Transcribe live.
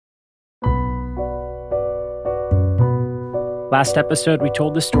Last episode, we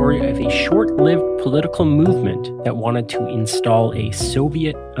told the story of a short-lived political movement that wanted to install a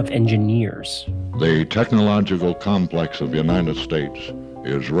Soviet of engineers. The technological complex of the United States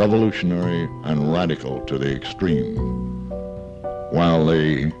is revolutionary and radical to the extreme, while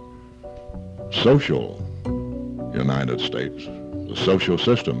the social United States, the social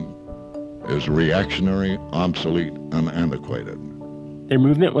system, is reactionary, obsolete, and antiquated. Their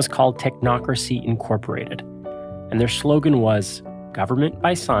movement was called Technocracy Incorporated, and their slogan was government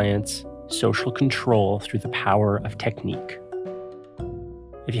by science, social control through the power of technique.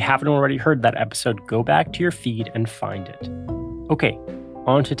 If you haven't already heard that episode, go back to your feed and find it. Okay,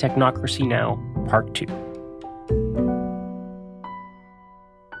 on to Technocracy Now, Part 2.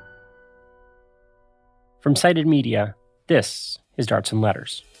 From Cited Media, this is Darts and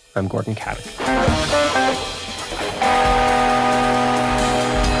Letters. I'm Gordon Caddick.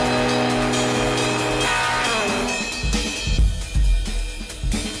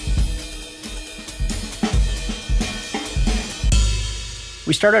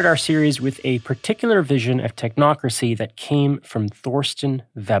 We started our series with a particular vision of technocracy that came from Thorstein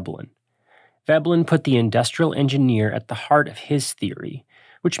Veblen. Veblen put the industrial engineer at the heart of his theory,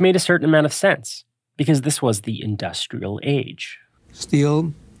 which made a certain amount of sense, because this was the industrial age.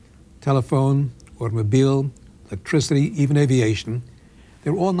 Steel, telephone, automobile, electricity, even aviation,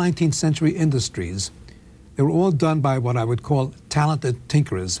 they were all 19th century industries. They were all done by what I would call talented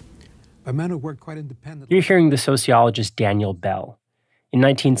tinkerers, by men who worked quite independently. You're hearing the sociologist Daniel Bell. In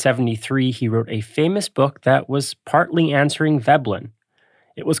 1973, he wrote a famous book that was partly answering Veblen.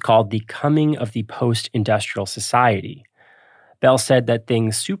 It was called The Coming of the Post-Industrial Society. Bell said that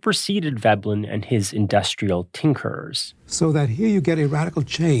things superseded Veblen and his industrial tinkerers. So that here you get a radical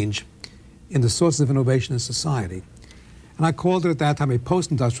change in the sources of innovation in society. And I called it at that time a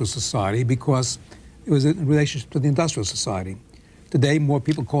post-industrial society because it was in relationship to the industrial society. Today, more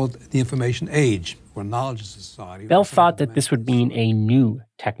people call it the information age, or knowledge society. Bell thought that this would mean a new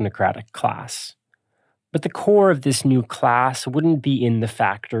technocratic class. But the core of this new class wouldn't be in the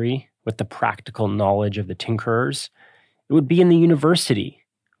factory with the practical knowledge of the tinkerers. It would be in the university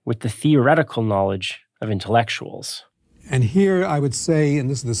with the theoretical knowledge of intellectuals. And here I would say, and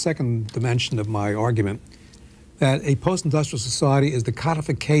this is the second dimension of my argument, that a post-industrial society is the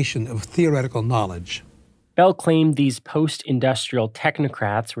codification of theoretical knowledge. Bell claimed these post-industrial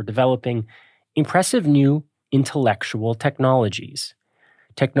technocrats were developing impressive new intellectual technologies.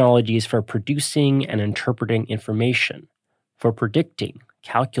 Technologies for producing and interpreting information, for predicting,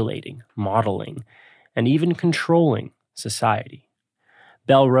 calculating, modeling, and even controlling society.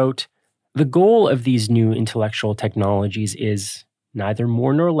 Bell wrote, "The goal of these new intellectual technologies is, neither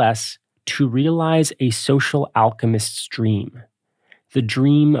more nor less, to realize a social alchemist's dream, the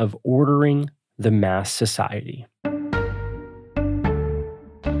dream of ordering the mass society."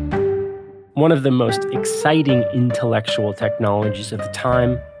 One of the most exciting intellectual technologies of the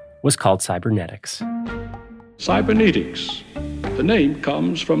time was called cybernetics. Cybernetics. The name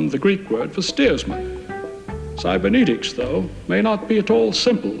comes from the Greek word for steersman. Cybernetics, though, may not be at all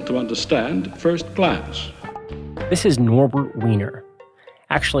simple to understand at first glance. This is Norbert Wiener.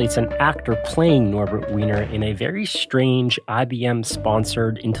 Actually, it's an actor playing Norbert Wiener in a very strange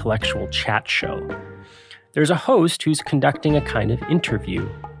IBM-sponsored intellectual chat show. There's a host who's conducting a kind of interview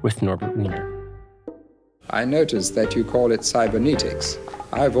with Norbert Wiener. I noticed that you call it cybernetics.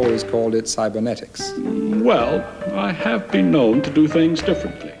 I've always called it cybernetics. Well, I have been known to do things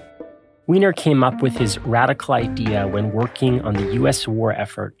differently. Wiener came up with his radical idea when working on the U.S. war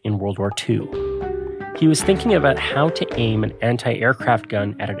effort in World War II. He was thinking about how to aim an anti-aircraft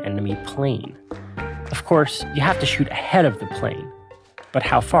gun at an enemy plane. Of course, you have to shoot ahead of the plane. But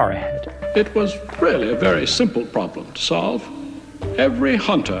how far ahead? It was really a very simple problem to solve. Every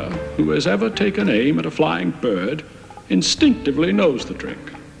hunter who has ever taken aim at a flying bird instinctively knows the trick.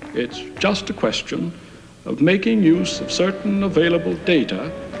 It's just a question of making use of certain available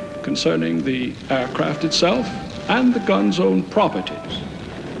data concerning the aircraft itself and the gun's own properties.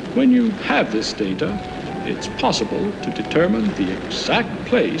 When you have this data, it's possible to determine the exact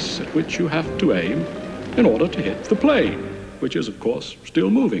place at which you have to aim in order to hit the plane, which is, of course, still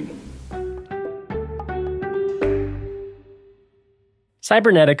moving.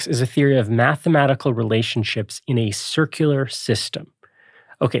 Cybernetics is a theory of mathematical relationships in a circular system.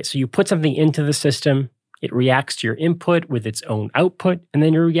 Okay, so you put something into the system, it reacts to your input with its own output, and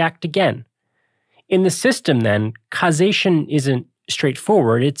then you react again. In the system, then, causation isn't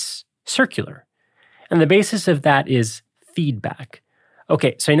straightforward, it's circular. And the basis of that is feedback.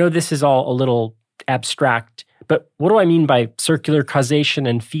 Okay, so I know this is all a little abstract, but what do I mean by circular causation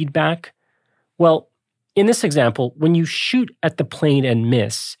and feedback? Well, In this example, when you shoot at the plane and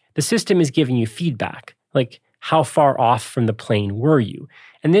miss, the system is giving you feedback, like how far off from the plane were you?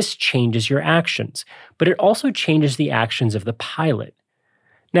 And this changes your actions, but it also changes the actions of the pilot.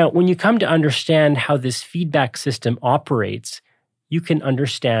 Now, when you come to understand how this feedback system operates, you can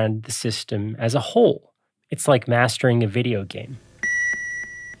understand the system as a whole. It's like mastering a video game.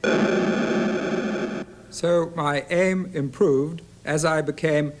 So my aim improved as I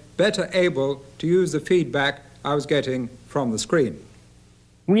became better able to use the feedback I was getting from the screen.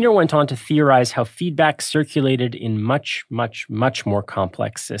 Wiener went on to theorize how feedback circulated in much, much, much more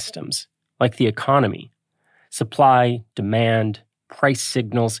complex systems, like the economy. Supply, demand, price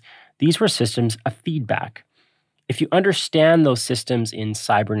signals, these were systems of feedback. If you understand those systems in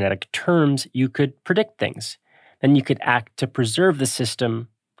cybernetic terms, you could predict things. Then you could act to preserve the system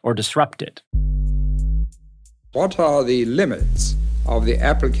or disrupt it. What are the limits of the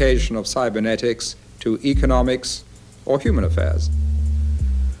application of cybernetics to economics or human affairs?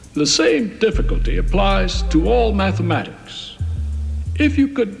 The same difficulty applies to all mathematics. If you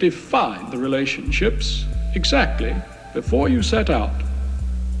could define the relationships exactly before you set out,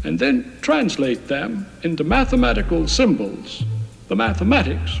 and then translate them into mathematical symbols, the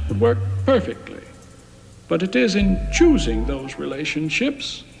mathematics would work perfectly. But it is in choosing those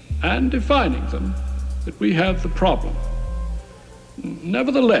relationships and defining them that we have the problem.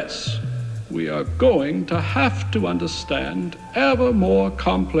 Nevertheless, we are going to have to understand ever more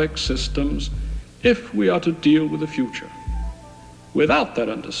complex systems if we are to deal with the future. Without that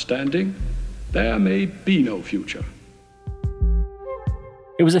understanding, there may be no future.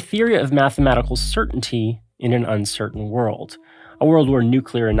 It was a theory of mathematical certainty in an uncertain world, a world where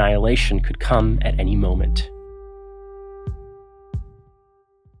nuclear annihilation could come at any moment.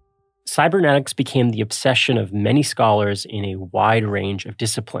 Cybernetics became the obsession of many scholars in a wide range of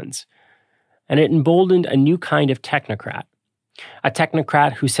disciplines, and it emboldened a new kind of technocrat, a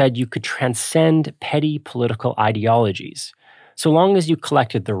technocrat who said you could transcend petty political ideologies, so long as you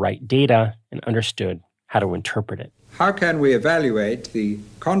collected the right data and understood how to interpret it. How can we evaluate the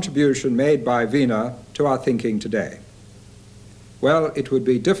contribution made by Wiener to our thinking today? Well, it would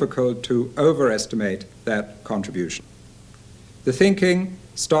be difficult to overestimate that contribution. The thinking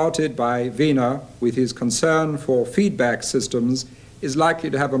started by Wiener with his concern for feedback systems is likely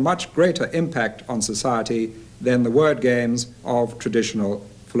to have a much greater impact on society than the word games of traditional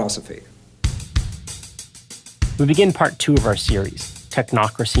philosophy. We begin part 2 of our series,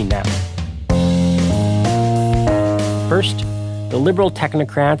 Technocracy Now. First, the liberal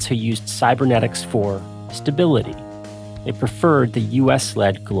technocrats who used cybernetics for stability. They preferred the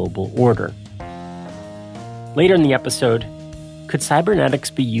US-led global order. Later in the episode, could cybernetics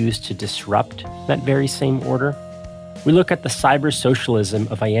be used to disrupt that very same order? We look at the cyber-socialism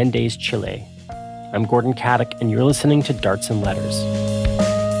of Allende's Chile. I'm Gordon Caddick, and you're listening to Darts and Letters.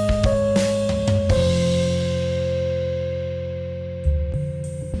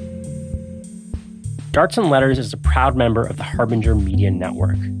 Darts and Letters is a proud member of the Harbinger Media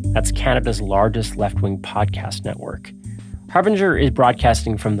Network. That's Canada's largest left-wing podcast network. Harbinger is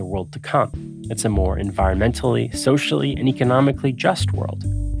broadcasting from the world to come. It's a more environmentally, socially, and economically just world.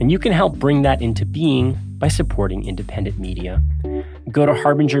 And you can help bring that into being by supporting independent media. Go to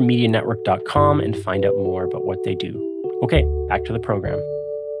harbingermedianetwork.com and find out more about what they do. Okay, back to the program.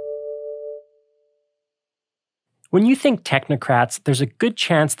 When you think technocrats, there's a good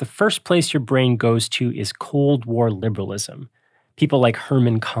chance the first place your brain goes to is Cold War liberalism. People like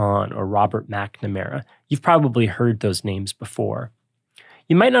Herman Kahn or Robert McNamara. You've probably heard those names before.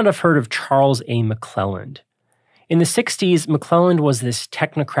 You might not have heard of Charles A. McClelland. In the 60s, McClelland was this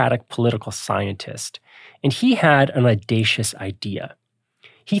technocratic political scientist, and he had an audacious idea.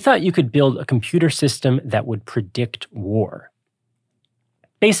 He thought you could build a computer system that would predict war.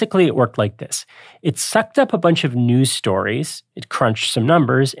 Basically, it worked like this. It sucked up a bunch of news stories, it crunched some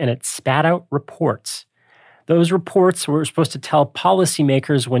numbers, and it spat out reports. Those reports were supposed to tell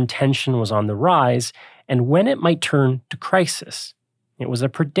policymakers when tension was on the rise and when it might turn to crisis. It was a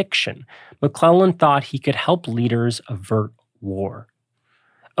prediction. McClelland thought he could help leaders avert war.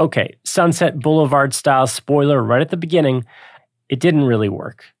 Okay, Sunset Boulevard style spoiler right at the beginning. It didn't really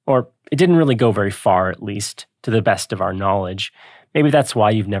work, or it didn't really go very far, at least, to the best of our knowledge. Maybe that's why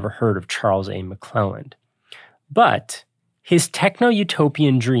you've never heard of Charles A. McClelland. But his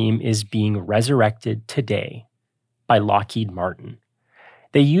techno-utopian dream is being resurrected today by Lockheed Martin.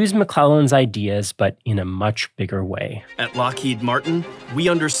 They use McClelland's ideas, but in a much bigger way. At Lockheed Martin, we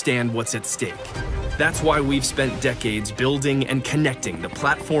understand what's at stake. That's why we've spent decades building and connecting the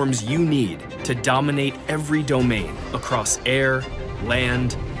platforms you need to dominate every domain across air,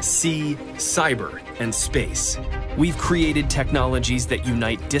 land, sea, cyber, and space. We've created technologies that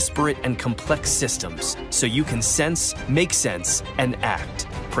unite disparate and complex systems so you can sense, make sense, and act,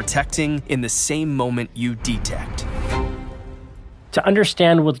 protecting in the same moment you detect. To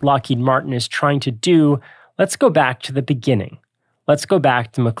understand what Lockheed Martin is trying to do, let's go back to the beginning. Let's go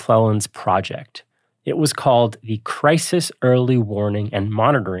back to McClelland's project. It was called the Crisis Early Warning and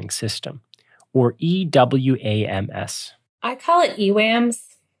Monitoring System, or EWAMS. I call it EWAMS.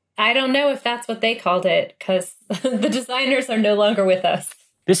 I don't know if that's what they called it, because the designers are no longer with us.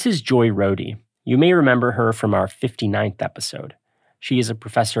 This is Joy Rohde. You may remember her from our 59th episode. She is a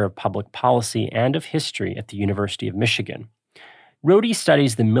professor of public policy and of history at the University of Michigan. Rohde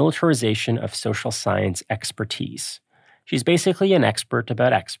studies the militarization of social science expertise. She's basically an expert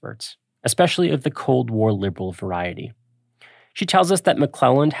about experts, especially of the Cold War liberal variety. She tells us that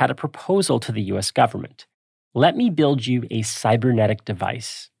McClelland had a proposal to the US government. Let me build you a cybernetic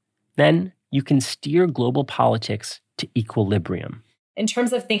device. Then you can steer global politics to equilibrium. In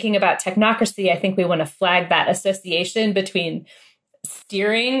terms of thinking about technocracy, I think we want to flag that association between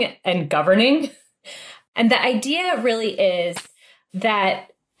steering and governing. And the idea really is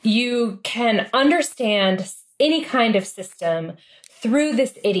that you can understand any kind of system through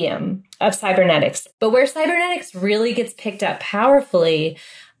this idiom of cybernetics. But where cybernetics really gets picked up powerfully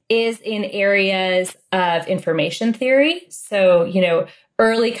is in areas of information theory. So,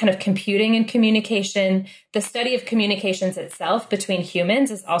 early kind of computing and communication. The study of communications itself between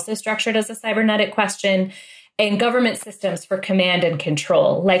humans is also structured as a cybernetic question, and government systems for command and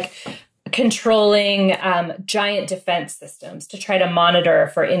control, like controlling giant defense systems to try to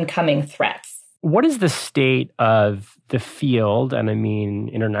monitor for incoming threats. What is the state of the field, and I mean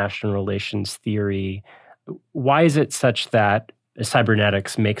international relations theory? Why is it such that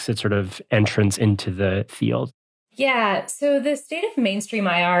cybernetics makes its sort of entrance into the field? Yeah, so the state of mainstream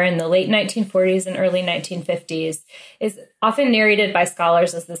IR in the late 1940s and early 1950s is often narrated by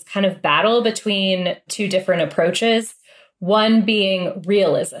scholars as this kind of battle between two different approaches. One being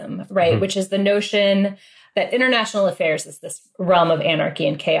realism, right, which is the notion that international affairs is this realm of anarchy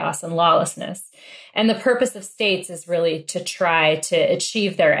and chaos and lawlessness. And the purpose of states is really to try to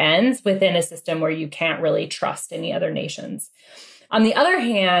achieve their ends within a system where you can't really trust any other nations. On the other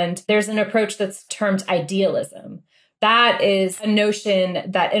hand, there's an approach that's termed idealism. That is a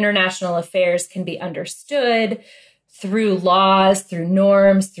notion that international affairs can be understood through laws, through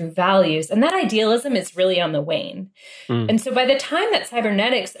norms, through values. And that idealism is really on the wane. And so by the time that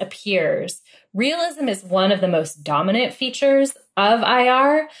cybernetics appears, realism is one of the most dominant features of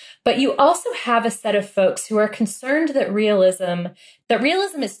IR, but you also have a set of folks who are concerned that realism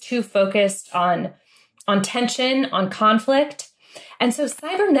is too focused on tension, on conflict. And so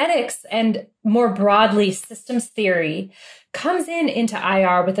cybernetics and more broadly systems theory comes into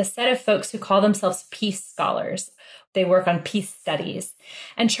IR with a set of folks who call themselves peace scholars. They work on peace studies.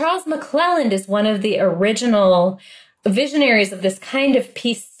 And Charles McClelland is one of the original visionaries of this kind of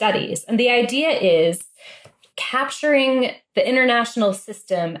peace studies. And the idea is capturing the international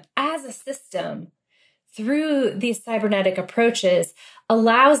system as a system through these cybernetic approaches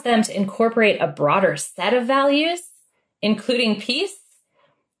allows them to incorporate a broader set of values, including peace,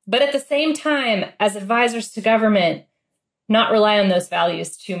 but at the same time, as advisors to government, not rely on those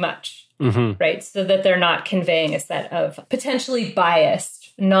values too much, right? So that they're not conveying a set of potentially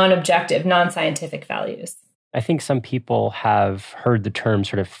biased, non-objective, non-scientific values. I think some people have heard the term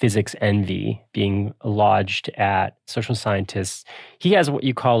sort of physics envy being lodged at social scientists. He has what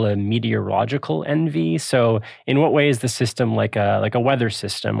you call a meteorological envy. So in what way is the system like a weather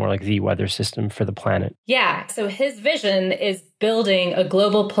system or like the weather system for the planet? Yeah. So his vision is building a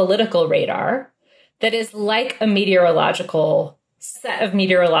global political radar that is like a meteorological set of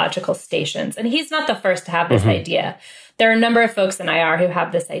meteorological stations. And he's not the first to have this idea. There are a number of folks in IR who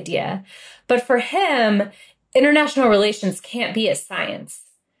have this idea. But for him, international relations can't be a science,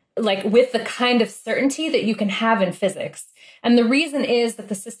 like with the kind of certainty that you can have in physics. And the reason is that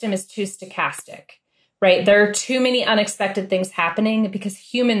the system is too stochastic, right? There are too many unexpected things happening because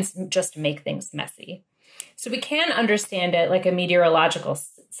humans just make things messy. So we can understand it like a meteorological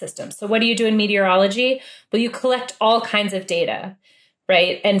system. So what do you do in meteorology? Well, you collect all kinds of data,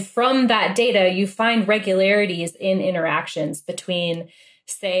 right? And from that data, you find regularities in interactions between,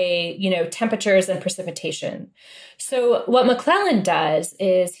 say, temperatures and precipitation. So what McClelland does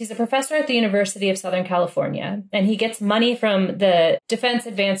is he's a professor at the University of Southern California, and he gets money from the Defense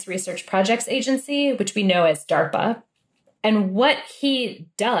Advanced Research Projects Agency, which we know as DARPA. And what he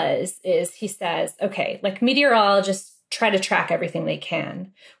does is he says, okay, like meteorologists try to track everything they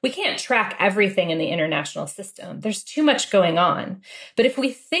can. We can't track everything in the international system. There's too much going on. But if we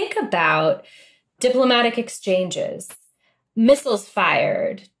think about diplomatic exchanges, missiles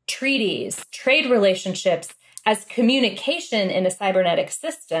fired, treaties, trade relationships as communication in a cybernetic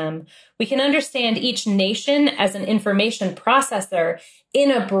system, we can understand each nation as an information processor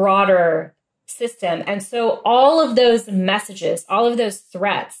in a broader system. And so all of those messages, all of those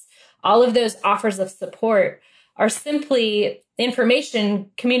threats, all of those offers of support are simply information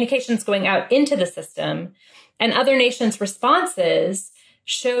communications going out into the system, and other nations' responses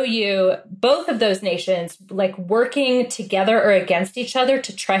show you both of those nations like working together or against each other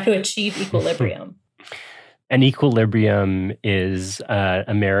to try to achieve equilibrium. And equilibrium is an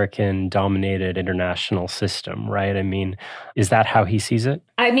American-dominated international system, right? I mean, is that how he sees it?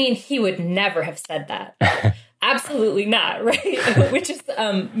 I mean, he would never have said that. Absolutely not, right? Which is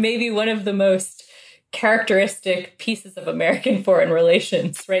maybe one of the most characteristic pieces of American foreign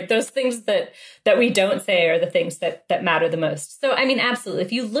relations, right? Those things that we don't say are the things that matter the most. So, I mean, absolutely.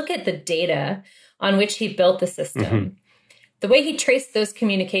 If you look at the data on which he built the system, the way he traced those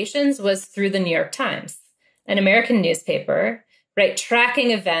communications was through the New York Times, an American newspaper, right?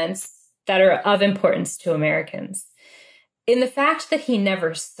 Tracking events that are of importance to Americans. In the fact that he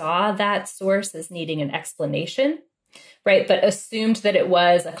never saw that source as needing an explanation, right, but assumed that it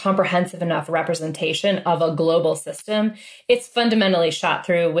was a comprehensive enough representation of a global system, it's fundamentally shot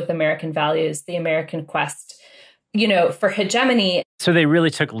through with American values, the American quest, for hegemony. So they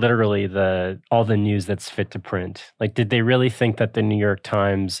really took literally all the news that's fit to print. Like, did they really think that the New York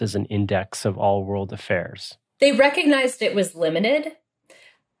Times is an index of all world affairs? They recognized it was limited,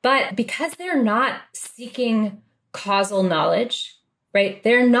 but because they're not seeking causal knowledge, right?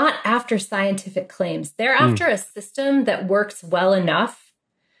 They're not after scientific claims. They're after a system that works well enough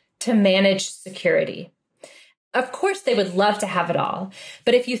to manage security. Of course, they would love to have it all.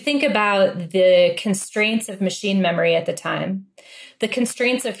 But if you think about the constraints of machine memory at the time, the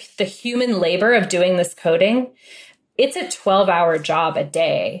constraints of the human labor of doing this coding, it's a 12-hour job a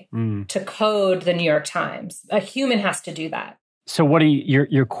day to code the New York Times. A human has to do that. So what are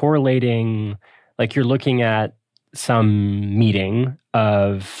you're correlating, like you're looking at some meeting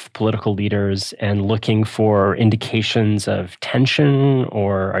of political leaders and looking for indications of tension,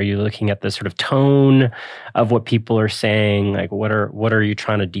 or are you looking at the sort of tone of what people are saying? Like, what are you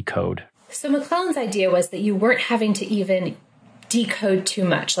trying to decode? So McClellan's idea was that you weren't having to even decode too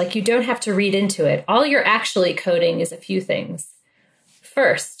much. Like, you don't have to read into it. All you're actually coding is a few things.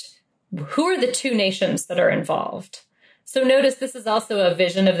 First, who are the two nations that are involved? So notice this is also a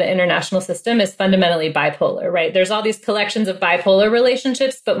vision of the international system as fundamentally bipolar, right? There's all these collections of bipolar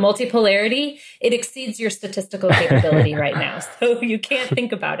relationships, but multipolarity, it exceeds your statistical capability right now. So you can't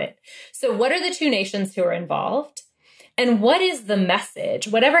think about it. So what are the two nations who are involved? And what is the message?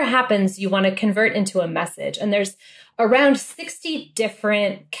 Whatever happens, you want to convert into a message. And there's around 60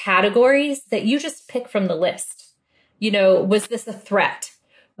 different categories that you just pick from the list. Was this a threat?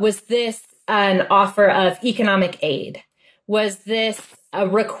 Was this an offer of economic aid? Was this a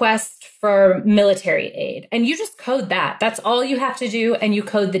request for military aid? And you just code that. That's all you have to do. And you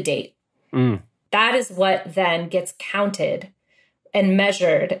code the date. That is what then gets counted and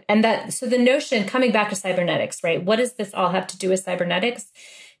measured. And so the notion, coming back to cybernetics, right? What does this all have to do with cybernetics?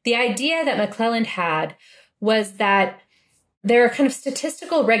 The idea that McClellan had was that there are kind of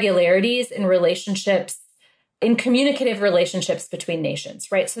statistical regularities in relationships, in communicative relationships between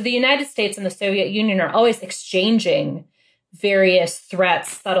nations, right? So the United States and the Soviet Union are always exchanging various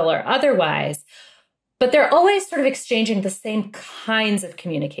threats, subtle or otherwise, but they're always sort of exchanging the same kinds of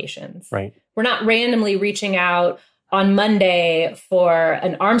communications. Right. We're not randomly reaching out on Monday for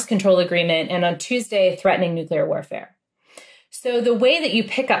an arms control agreement and on Tuesday threatening nuclear warfare. So the way that you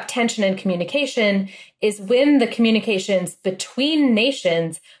pick up tension in communication is when the communications between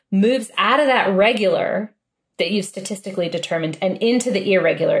nations moves out of that regular that you've statistically determined and into the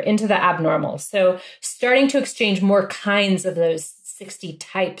irregular, into the abnormal. So starting to exchange more kinds of those 60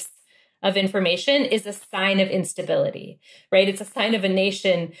 types of information is a sign of instability, right? It's a sign of a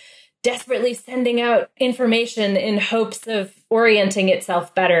nation desperately sending out information in hopes of orienting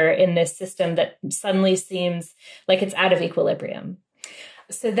itself better in this system that suddenly seems like it's out of equilibrium.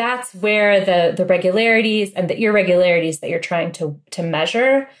 So that's where the regularities and the irregularities that you're trying to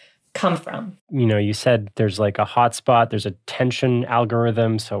measure come from. You said there's like a hotspot, there's a tension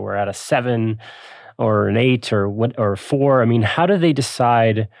algorithm, so we're at a 7 or an 8 or 4. I mean, how do they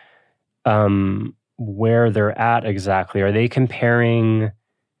decide where they're at exactly? Are they comparing?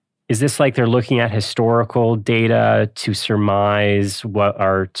 Is this like they're looking at historical data to surmise what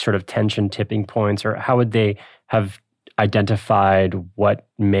are sort of tension tipping points, or how would they have identified what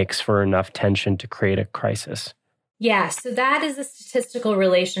makes for enough tension to create a crisis? Yeah, so that is a statistical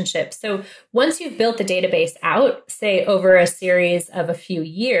relationship. So once you've built the database out, say over a series of a few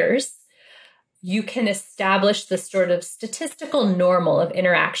years, you can establish the sort of statistical normal of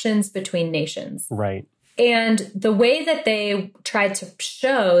interactions between nations. Right. And the way that they tried to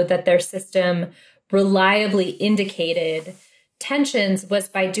show that their system reliably indicated tensions was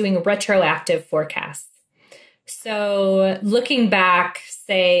by doing retroactive forecasts. So looking back,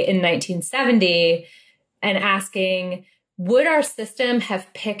 say in 1970, and asking, would our system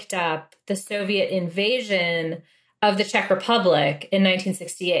have picked up the Soviet invasion of the Czech Republic in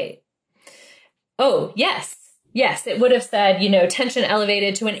 1968? Oh, yes. Yes, it would have said, tension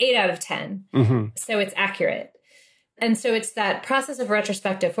elevated to an 8 out of 10. Mm-hmm. So it's accurate. And so it's that process of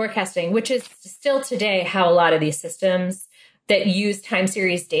retrospective forecasting, which is still today how a lot of these systems that use time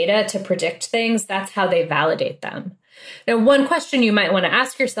series data to predict things, that's how they validate them. Now, one question you might want to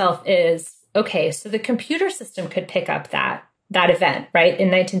ask yourself is, okay, so the computer system could pick up that event, right, in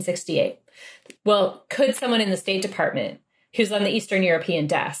 1968. Well, could someone in the State Department who's on the Eastern European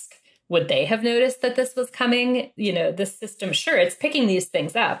desk, would they have noticed that this was coming? This system, sure, it's picking these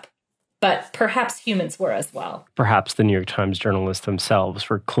things up, but perhaps humans were as well. Perhaps the New York Times journalists themselves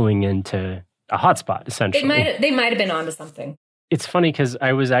were cluing into a hotspot, essentially. They might have been onto something. It's funny because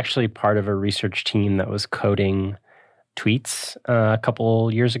I was actually part of a research team that was coding tweets a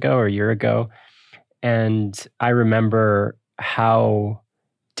couple years ago or a year ago. And I remember how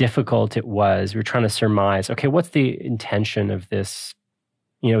difficult it was. We were trying to surmise, okay, what's the intention of this?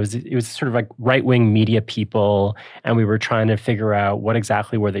 It was sort of like right-wing media people, and we were trying to figure out what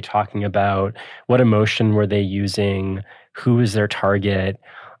exactly were they talking about, what emotion were they using, who is their target,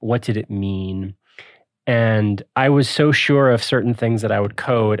 what did it mean? And I was so sure of certain things that I would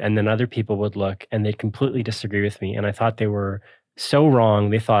code, and then other people would look and they'd completely disagree with me. And I thought they were so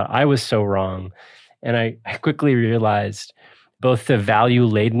wrong. They thought I was so wrong. And I quickly realized both the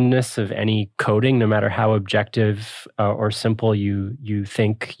value-ladenness of any coding, no matter how objective or simple you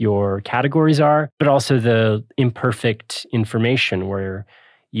think your categories are, but also the imperfect information where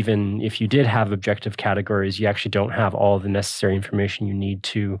even if you did have objective categories, you actually don't have all the necessary information you need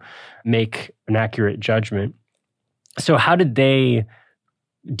to make an accurate judgment. So how did they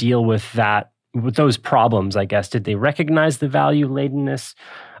deal with that, with those problems, I guess? Did they recognize the value-ladenness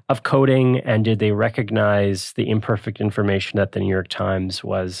of coding, and did they recognize the imperfect information that the New York Times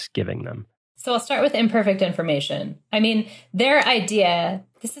was giving them? So I'll start with imperfect information. I mean, their idea,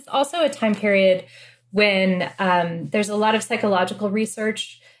 this is also a time period when there's a lot of psychological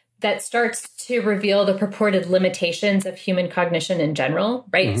research that starts to reveal the purported limitations of human cognition in general,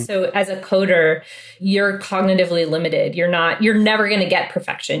 right? Mm-hmm. So as a coder, you're cognitively limited. You're never going to get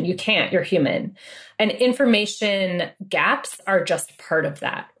perfection. You can't, you're human. And information gaps are just part of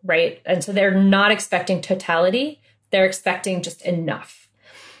that, right? And so they're not expecting totality. They're expecting just enough.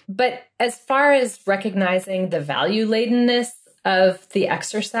 But as far as recognizing the value-ladenness of the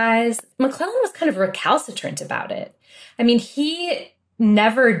exercise, McClellan was kind of recalcitrant about it. I mean, he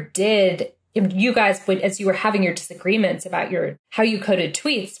never did, you guys would, as you were having your disagreements about how you coded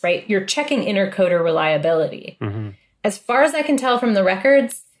tweets, right? You're checking intercoder reliability. Mm-hmm. As far as I can tell from the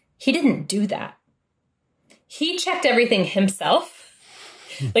records, he didn't do that. He checked everything himself.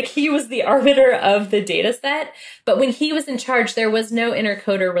 Like he was the arbiter of the data set. But when he was in charge, there was no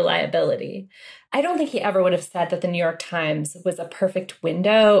intercoder reliability. I don't think he ever would have said that the New York Times was a perfect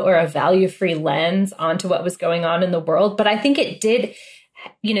window or a value-free lens onto what was going on in the world. But I think it did,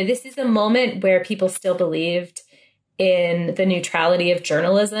 this is a moment where people still believed in the neutrality of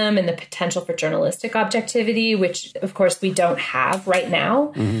journalism and the potential for journalistic objectivity, which, of course, we don't have right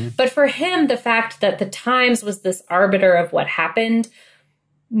now. Mm-hmm. But for him, the fact that the Times was this arbiter of what happened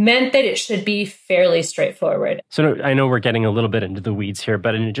meant that it should be fairly straightforward. So I know we're getting a little bit into the weeds here,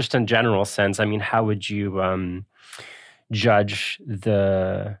 but in just a general sense, I mean, how would you judge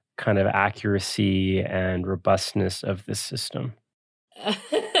the kind of accuracy and robustness of this system?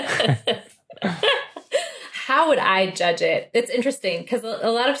 How would I judge it? It's interesting because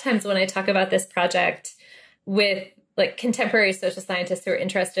a lot of times when I talk about this project with like contemporary social scientists who are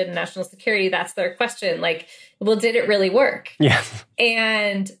interested in national security, that's their question. Like, well, did it really work? Yes.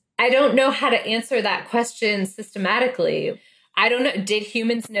 And I don't know how to answer that question systematically. I don't know. Did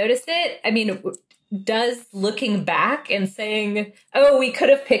humans notice it? I mean, does looking back and saying, oh, we could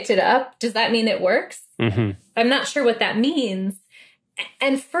have picked it up, does that mean it works? Mm-hmm. I'm not sure what that means.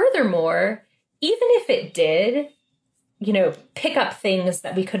 And furthermore, even if it did, pick up things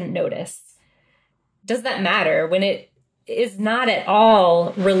that we couldn't notice, does that matter when it is not at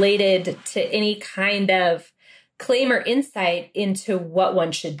all related to any kind of claim or insight into what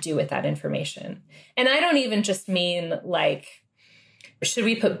one should do with that information. And I don't even just mean like, should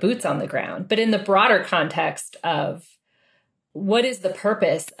we put boots on the ground, but in the broader context of what is the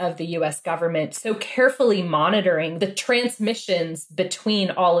purpose of the US government so carefully monitoring the transmissions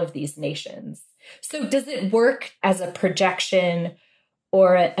between all of these nations? So does it work as a projection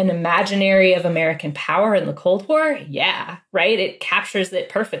or an imaginary of American power in the Cold War? Yeah, right? It captures it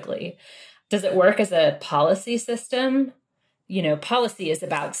perfectly. Does it work as a policy system? You know, policy is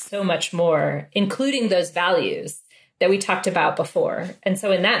about so much more, including those values that we talked about before. And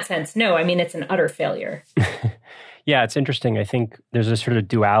so in that sense, no, I mean, it's an utter failure. Yeah, it's interesting. I think there's a sort of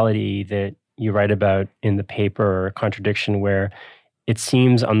duality that you write about in the paper, or a contradiction where it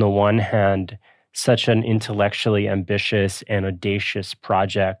seems on the one hand, such an intellectually ambitious and audacious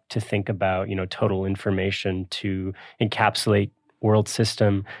project to think about, total information to encapsulate world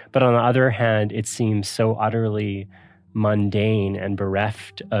system. But on the other hand, it seems so utterly mundane and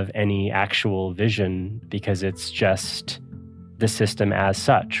bereft of any actual vision because it's just the system as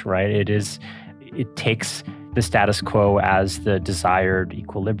such, right? It takes the status quo as the desired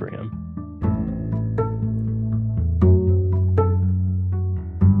equilibrium.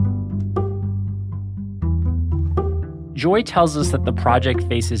 Joy tells us that the project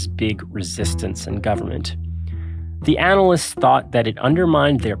faces big resistance in government. The analysts thought that it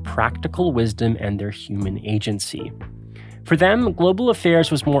undermined their practical wisdom and their human agency. For them, global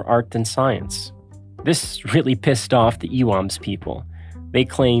affairs was more art than science. This really pissed off the EWAMS people. They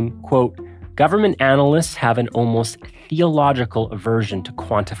claim, quote, government analysts have an almost theological aversion to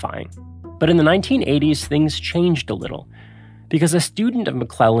quantifying. But in the 1980s, things changed a little because a student of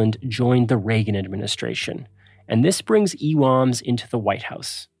McClelland joined the Reagan administration. And this brings EWAMS into the White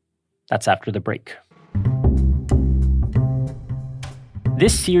House. That's after the break.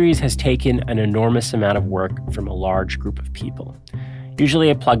 This series has taken an enormous amount of work from a large group of people. Usually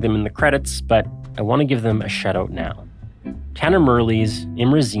I plug them in the credits, but I want to give them a shout out now. Tanner Merles,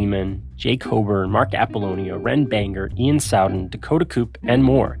 Imre Zeman, Jay Coburn, Mark Apollonio, Ren Bangert, Ian Sowden, Dakota Koop, and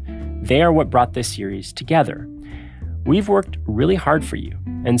more. They are what brought this series together. We've worked really hard for you,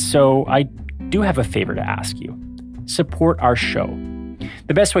 and so I do have a favor to ask you. Support our show.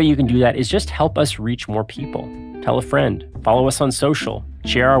 The best way you can do that is just help us reach more people. Tell a friend, follow us on social,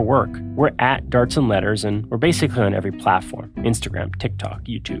 share our work. We're at Darts and Letters, and we're basically on every platform, Instagram, TikTok,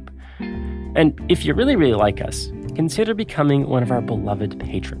 YouTube. And if you really, really like us, consider becoming one of our beloved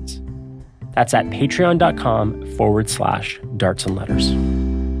patrons. That's at patreon.com/Darts and Letters.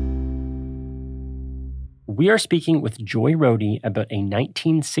 We are speaking with Joy Rohde about a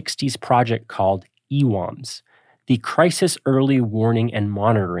 1960s project called EWAMS, the Crisis Early Warning and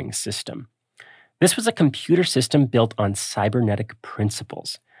Monitoring System. This was a computer system built on cybernetic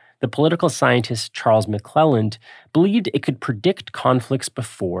principles. The political scientist Charles McClelland believed it could predict conflicts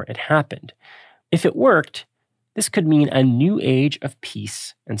before it happened. If it worked, this could mean a new age of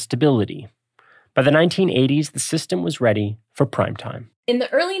peace and stability. By the 1980s, the system was ready for prime time. In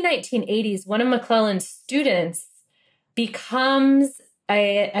the early 1980s, one of McClelland's students becomes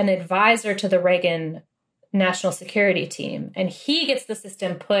an advisor to the Reagan National Security Team, and he gets the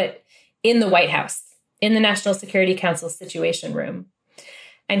system put in the White House, in the National Security Council Situation Room.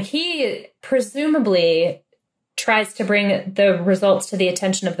 And he presumably tries to bring the results to the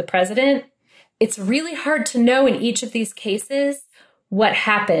attention of the president. It's really hard to know in each of these cases what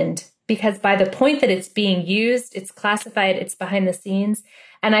happened, because by the point that it's being used, it's classified, it's behind the scenes.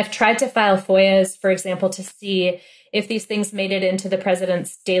 And I've tried to file FOIAs, for example, to see if these things made it into the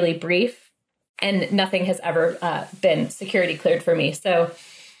president's daily brief, and nothing has ever been security cleared for me. So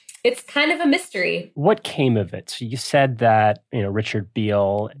it's kind of a mystery. What came of it? So you said that, Richard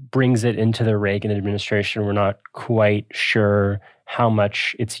Beale brings it into the Reagan administration. We're not quite sure how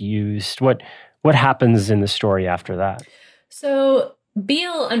much it's used. What happens in the story after that? So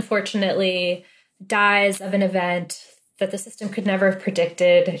Beale, unfortunately, dies of an event that the system could never have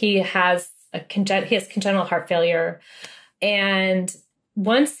predicted. He has congenital heart failure. And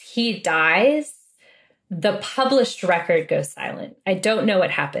once he dies, the published record goes silent. I don't know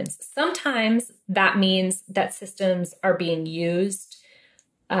what happens. Sometimes that means that systems are being used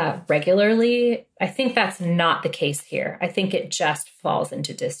regularly. I think that's not the case here. I think it just falls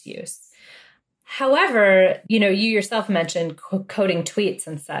into disuse. However, you yourself mentioned coding tweets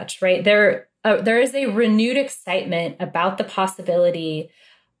and such, right? There is a renewed excitement about the possibility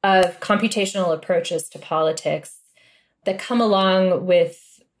of computational approaches to politics that come along with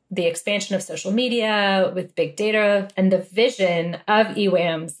the expansion of social media, with big data, and the vision of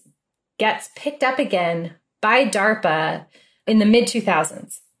EWAMS gets picked up again by DARPA in the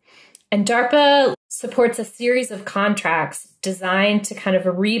mid-2000s. And DARPA supports a series of contracts designed to kind of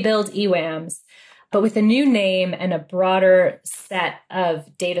rebuild EWAMs, but with a new name and a broader set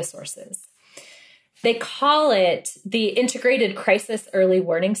of data sources. They call it the Integrated Crisis Early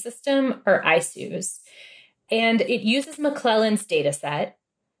Warning System, or ICEWS. And it uses McClelland's data set,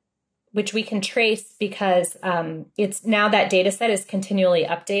 which we can trace because it's now that data set is continually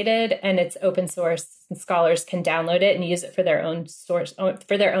updated and it's open source and scholars can download it and use it for their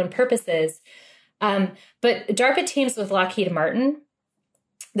own purposes. But DARPA teams with Lockheed Martin,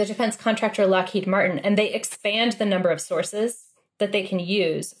 the defense contractor Lockheed Martin, and they expand the number of sources that they can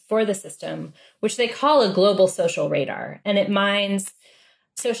use for the system, which they call a global social radar. And it mines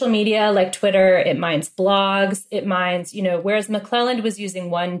social media like Twitter, it mines blogs, it mines, whereas McClelland was using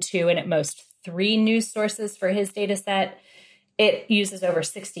 1, 2, and at most 3 news sources for his data set, it uses over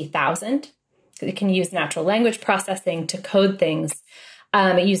 60,000. It can use natural language processing to code things.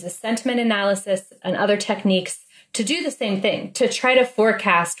 It uses sentiment analysis and other techniques to do the same thing, to try to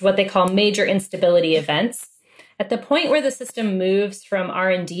forecast what they call major instability events. At the point where the system moves from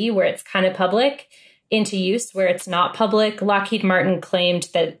R&D, where it's kind of public, into use where it's not public, Lockheed Martin claimed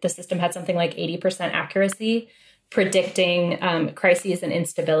that the system had something like 80% accuracy predicting crises and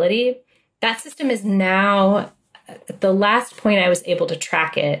instability. That system is now, at the last point I was able to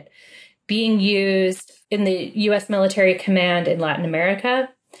track it, being used in the U.S. military command in Latin America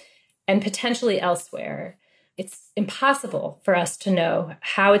and potentially elsewhere. It's impossible for us to know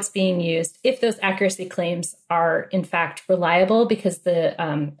how it's being used if those accuracy claims are in fact reliable because the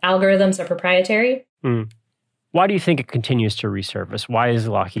algorithms are proprietary. Why do you think it continues to resurface? Why is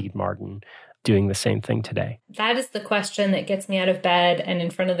Lockheed Martin doing the same thing today? That is the question that gets me out of bed and in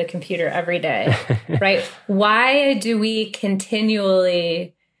front of the computer every day, right? Why do we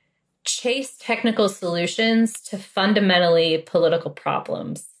continually chase technical solutions to fundamentally political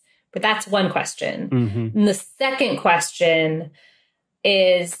problems? But that's one question. Mm-hmm. And the second question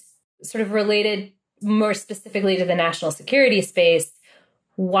is sort of related more specifically to the national security space.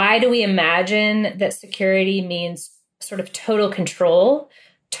 Why do we imagine that security means sort of total control,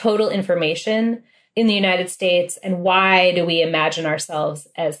 total information in the United States? And why do we imagine ourselves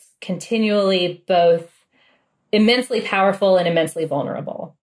as continually both immensely powerful and immensely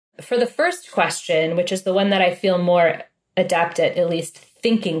vulnerable? For the first question, which is the one that I feel more adept at least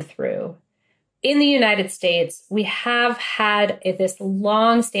thinking through, in the United States, we have had this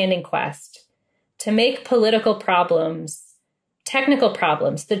long-standing quest to make political problems, technical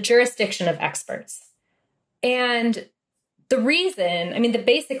problems, the jurisdiction of experts. And the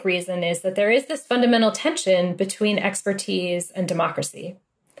basic reason is that there is this fundamental tension between expertise and democracy.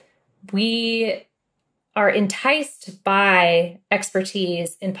 We are enticed by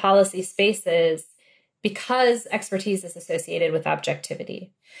expertise in policy spaces because expertise is associated with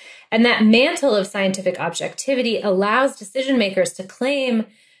objectivity. And that mantle of scientific objectivity allows decision makers to claim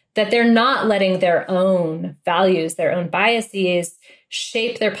that they're not letting their own values, their own biases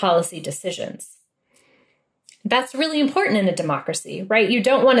shape their policy decisions. That's really important in a democracy, right? You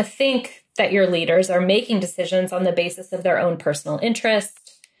don't want to think that your leaders are making decisions on the basis of their own personal interest,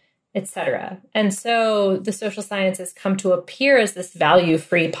 etc. And so the social sciences come to appear as this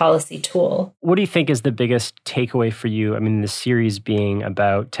value-free policy tool. What do you think is the biggest takeaway for you? I mean, the series being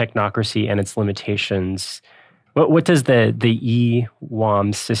about technocracy and its limitations. What does the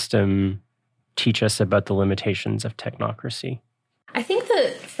EWAM system teach us about the limitations of technocracy? I think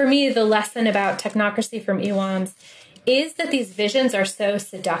that, for me, the lesson about technocracy from EWAMs is that these visions are so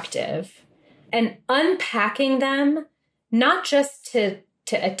seductive. And unpacking them, not just to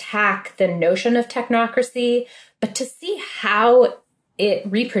attack the notion of technocracy, but to see how it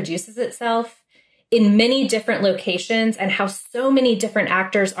reproduces itself in many different locations and how so many different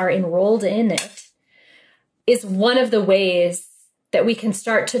actors are enrolled in it, is one of the ways that we can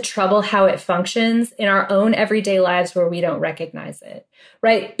start to trouble how it functions in our own everyday lives where we don't recognize it,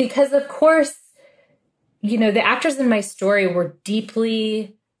 right? Because of course, the actors in my story were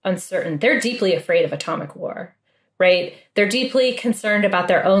deeply uncertain. They're deeply afraid of atomic war, right? They're deeply concerned about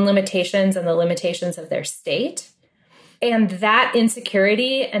their own limitations and the limitations of their state. And that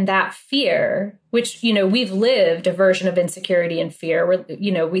insecurity and that fear, which, we've lived a version of insecurity and fear,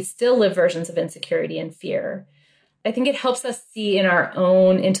 we still live versions of insecurity and fear. I think it helps us see in our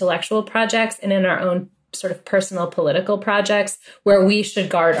own intellectual projects and in our own sort of personal political projects where we should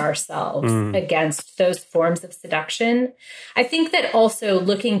guard ourselves against those forms of seduction. I think that also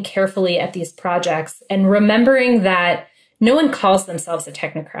looking carefully at these projects and remembering that no one calls themselves a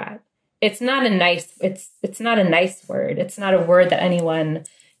technocrat. It's not a nice word. It's not a word that anyone,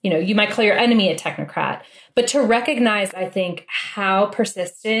 you might call your enemy a technocrat. But to recognize, I think, how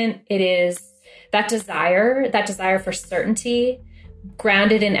persistent it is that desire for certainty,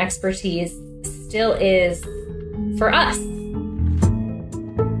 grounded in expertise, still is for us.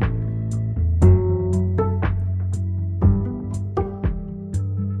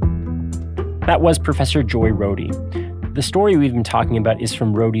 That was Professor Joy Rohde. The story we've been talking about is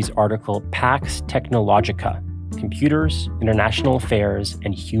from Rohde's article, Pax Technologica, Computers, International Affairs,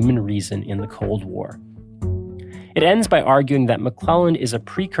 and Human Reason in the Cold War. It ends by arguing that McClelland is a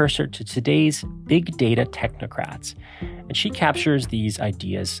precursor to today's big data technocrats, and she captures these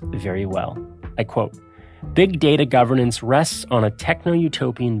ideas very well. I quote, "Big data governance rests on a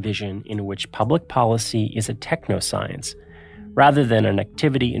techno-utopian vision in which public policy is a technoscience, rather than an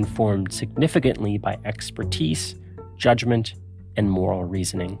activity informed significantly by expertise, judgment, and moral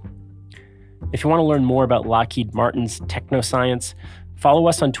reasoning." If you want to learn more about Lockheed Martin's technoscience, follow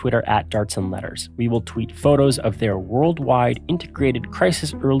us on Twitter at Darts and Letters. We will tweet photos of their worldwide integrated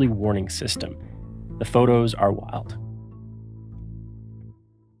crisis early warning system. The photos are wild.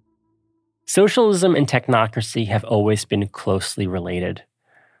 Socialism and technocracy have always been closely related.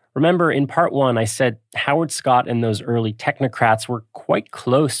 Remember, in part one, I said Howard Scott and those early technocrats were quite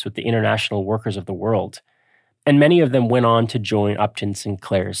close with the international workers of the world, and many of them went on to join Upton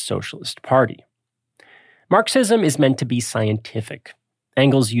Sinclair's Socialist Party. Marxism is meant to be scientific.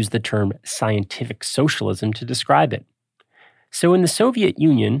 Engels used the term scientific socialism to describe it. So in the Soviet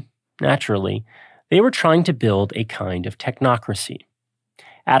Union, naturally, they were trying to build a kind of technocracy.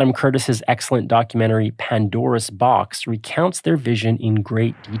 Adam Curtis's excellent documentary Pandora's Box recounts their vision in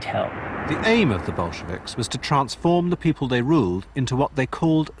great detail. The aim of the Bolsheviks was to transform the people they ruled into what they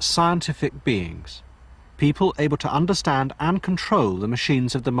called scientific beings, people able to understand and control the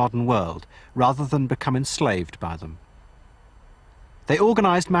machines of the modern world rather than become enslaved by them. They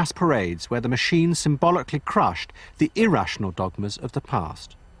organized mass parades where the machines symbolically crushed the irrational dogmas of the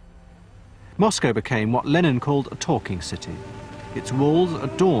past. Moscow became what Lenin called a talking city, its walls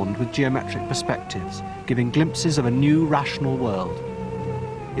adorned with geometric perspectives, giving glimpses of a new rational world.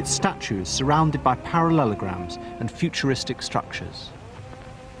 Its statues surrounded by parallelograms and futuristic structures.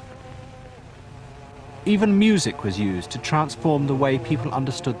 Even music was used to transform the way people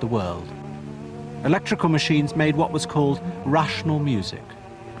understood the world. Electrical machines made what was called rational music.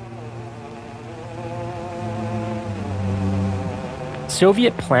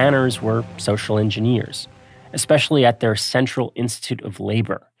 Soviet planners were social engineers, especially at their Central Institute of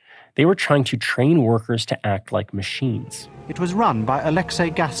Labor. They were trying to train workers to act like machines. It was run by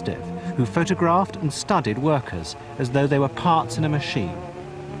Alexei Gastev, who photographed and studied workers as though they were parts in a machine.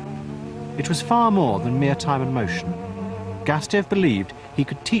 It was far more than mere time and motion. Gastev believed he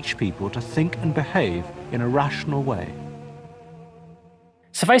could teach people to think and behave in a rational way.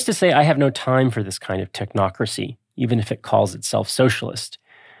 Suffice to say, I have no time for this kind of technocracy, even if it calls itself socialist.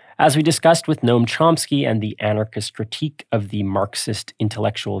 As we discussed with Noam Chomsky and the anarchist critique of the Marxist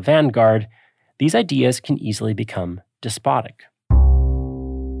intellectual vanguard, these ideas can easily become despotic.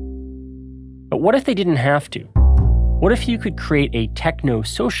 But what if they didn't have to? What if you could create a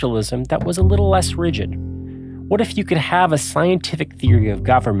techno-socialism that was a little less rigid? What if you could have a scientific theory of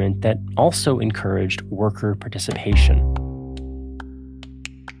government that also encouraged worker participation?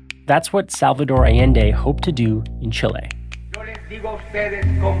 That's what Salvador Allende hoped to do in Chile. Yo les digo a ustedes,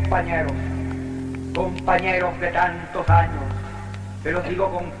 compañeros de tantos años, se los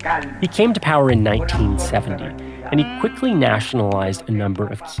digo con calma. He came to power in 1970, and he quickly nationalized a number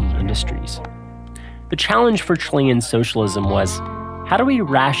of key industries. The challenge for Chilean socialism was, how do we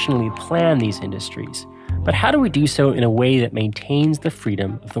rationally plan these industries? But how do we do so in a way that maintains the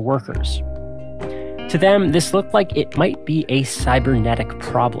freedom of the workers? To them, this looked like it might be a cybernetic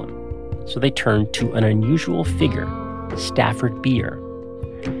problem. So they turned to an unusual figure, Stafford Beer.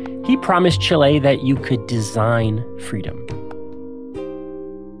 He promised Chile that you could design freedom.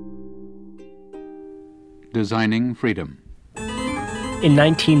 Designing freedom. In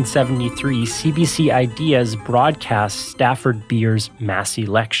 1973, CBC Ideas broadcast Stafford Beer's Massey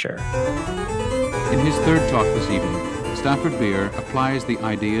Lecture. In his third talk this evening, Stafford Beer applies the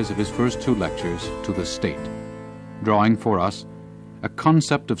ideas of his first two lectures to the state, drawing for us a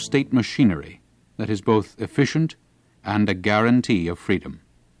concept of state machinery that is both efficient and a guarantee of freedom.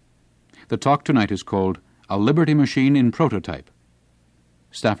 The talk tonight is called A Liberty Machine in Prototype.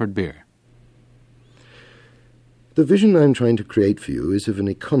 Stafford Beer. The vision I'm trying to create for you is of an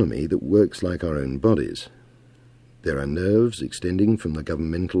economy that works like our own bodies. There are nerves extending from the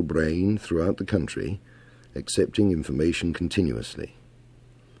governmental brain throughout the country, accepting information continuously.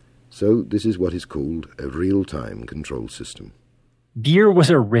 So this is what is called a real-time control system. Beer was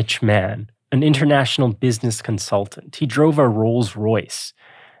a rich man, an international business consultant. He drove a Rolls-Royce.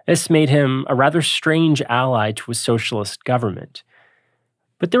 This made him a rather strange ally to a socialist government.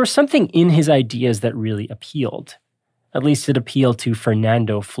 But there was something in his ideas that really appealed. At least it appealed to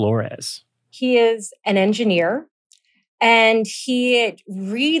Fernando Flores. He is an engineer, and he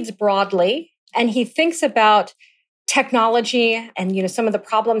reads broadly, and he thinks about technology and, some of the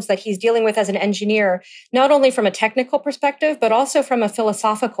problems that he's dealing with as an engineer, not only from a technical perspective, but also from a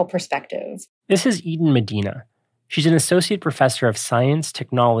philosophical perspective. This is Eden Medina. She's an associate professor of science,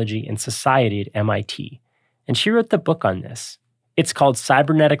 technology, and society at MIT, and she wrote the book on this. It's called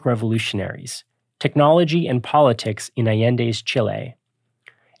Cybernetic Revolutionaries: Technology and Politics in Allende's Chile.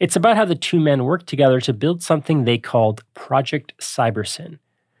 It's about how the two men worked together to build something they called Project Cybersyn.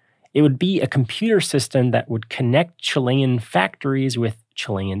 It would be a computer system that would connect Chilean factories with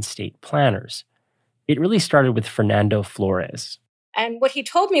Chilean state planners. It really started with Fernando Flores. And what he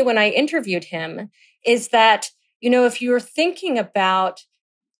told me when I interviewed him is that, if you're thinking about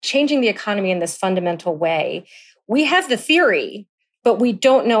changing the economy in this fundamental way, we have the theory, but we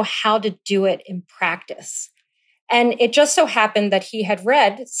don't know how to do it in practice. And it just so happened that he had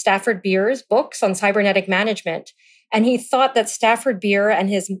read Stafford Beer's books on cybernetic management, and he thought that Stafford Beer and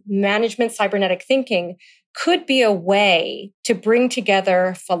his management cybernetic thinking could be a way to bring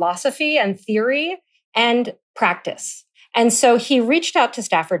together philosophy and theory and practice. And so he reached out to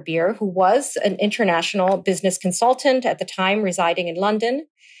Stafford Beer, who was an international business consultant at the time residing in London,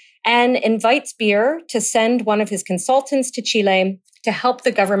 and invites Beer to send one of his consultants to Chile to help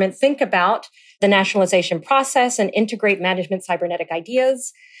the government think about the nationalization process and integrate management cybernetic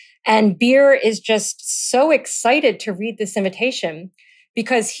ideas. And Beer is just so excited to read this invitation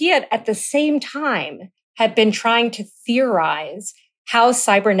because he had, at the same time, had been trying to theorize how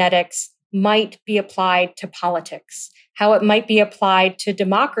cybernetics might be applied to politics, how it might be applied to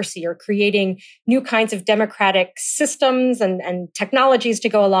democracy or creating new kinds of democratic systems and technologies to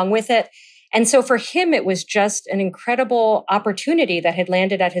go along with it. And so for him, it was just an incredible opportunity that had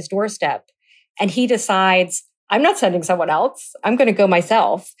landed at his doorstep. And he decides, I'm not sending someone else. I'm going to go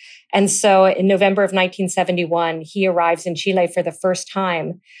myself. And so in November of 1971, he arrives in Chile for the first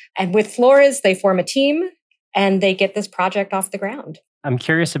time. And with Flores, they form a team and they get this project off the ground. I'm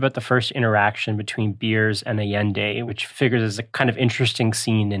curious about the first interaction between Beers and Allende, which figures as a kind of interesting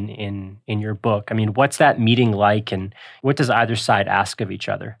scene in your book. I mean, what's that meeting like and what does either side ask of each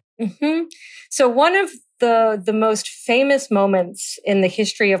other? Mm-hmm. So one of the most famous moments in the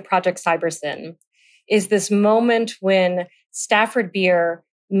history of Project Cybersyn is this moment when Stafford Beer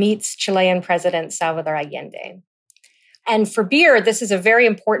meets Chilean President Salvador Allende. And for Beer, this is a very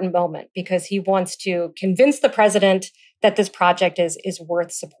important moment because he wants to convince the president that this project is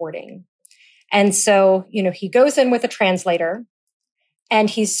worth supporting. And so, he goes in with a translator and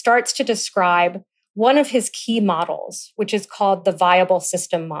he starts to describe one of his key models, which is called the viable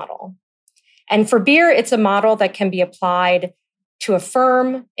system model. And for Beer, it's a model that can be applied to a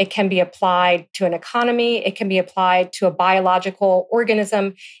firm, it can be applied to an economy, it can be applied to a biological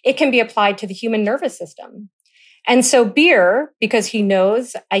organism, it can be applied to the human nervous system. And so Beer, because he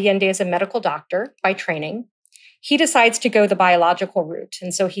knows Allende is a medical doctor by training, he decides to go the biological route.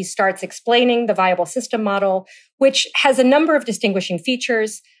 And so he starts explaining the viable system model, which has a number of distinguishing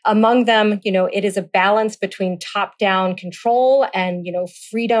features. Among them, it is a balance between top-down control and,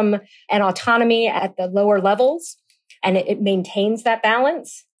 freedom and autonomy at the lower levels. And it maintains that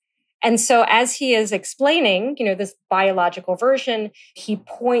balance. And so as he is explaining, this biological version, he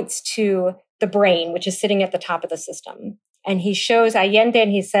points to the brain, which is sitting at the top of the system. And he shows Allende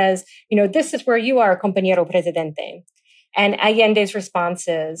and he says, this is where you are, compañero presidente. And Allende's response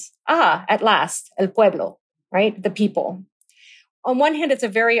is, at last, el pueblo, right? The people. On one hand, it's a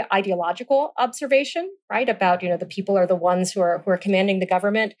very ideological observation, right? About, the people are the ones who are commanding the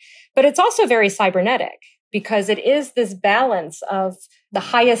government. But it's also very cybernetic because it is this balance of the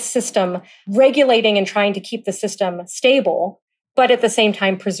highest system regulating and trying to keep the system stable, but at the same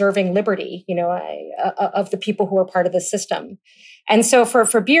time preserving liberty, of the people who are part of the system. And so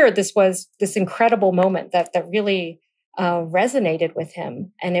for Beer, this was this incredible moment that really resonated with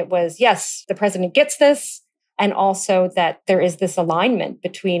him. And it was, yes, the president gets this, and also that there is this alignment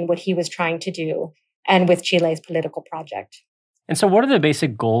between what he was trying to do and with Chile's political project. And so what are the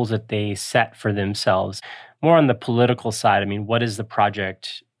basic goals that they set for themselves? More on the political side, what is the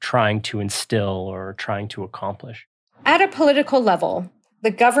project trying to instill or trying to accomplish? At a political level, the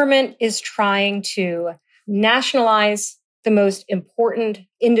government is trying to nationalize the most important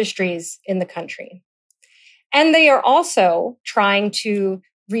industries in the country. And they are also trying to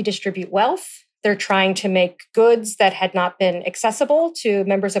redistribute wealth. They're trying to make goods that had not been accessible to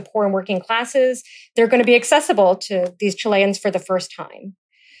members of poor and working classes. They're going to be accessible to these Chileans for the first time.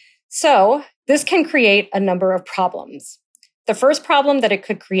 So this can create a number of problems. The first problem that it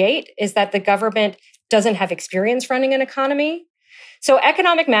could create is that the government doesn't have experience running an economy. So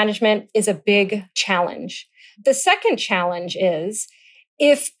economic management is a big challenge. The second challenge is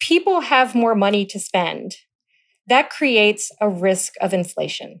if people have more money to spend, that creates a risk of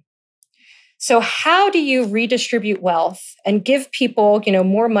inflation. So how do you redistribute wealth and give people,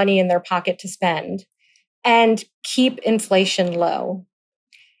 more money in their pocket to spend and keep inflation low?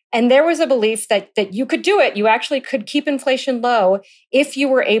 And there was a belief that you could do it. You actually could keep inflation low if you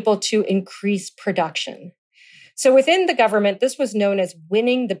were able to increase production. So within the government, this was known as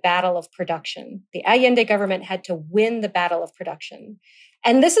winning the battle of production. The Allende government had to win the battle of production.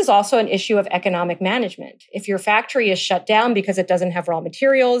 And this is also an issue of economic management. If your factory is shut down because it doesn't have raw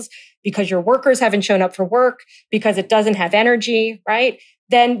materials, because your workers haven't shown up for work, because it doesn't have energy, right?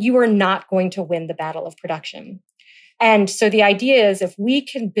 Then you are not going to win the battle of production. And so the idea is if we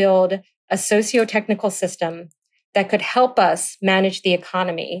can build a socio-technical system that could help us manage the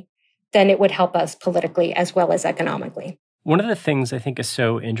economy, then it would help us politically as well as economically. One of the things I think is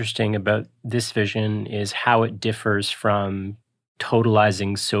so interesting about this vision is how it differs from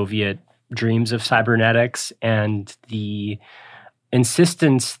totalizing Soviet dreams of cybernetics and the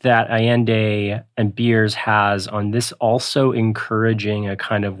insistence that Allende and Beers has on this also encouraging a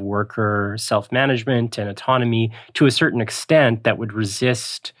kind of worker self-management and autonomy to a certain extent that would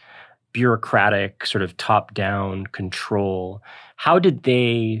resist bureaucratic sort of top-down control. How did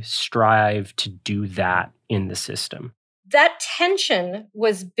they strive to do that in the system? That tension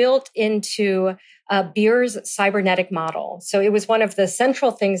was built into Beers' cybernetic model. So it was one of the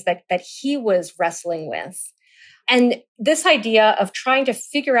central things that he was wrestling with. And this idea of trying to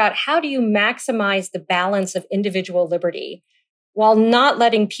figure out how do you maximize the balance of individual liberty while not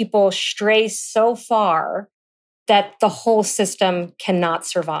letting people stray so far that the whole system cannot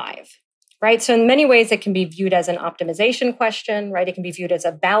survive, right? So in many ways, it can be viewed as an optimization question, right? It can be viewed as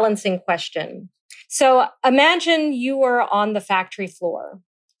a balancing question. So imagine you are on the factory floor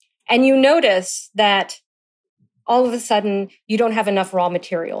and you notice that all of a sudden you don't have enough raw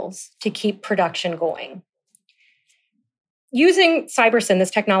materials to keep production going. Using CyberSyn,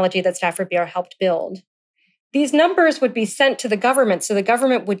 this technology that Stafford Beer helped build, these numbers would be sent to the government so the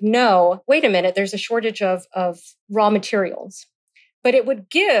government would know, wait a minute, there's a shortage of raw materials. But it would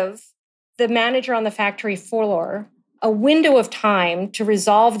give the manager on the factory floor a window of time to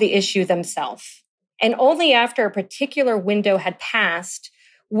resolve the issue themselves. And only after a particular window had passed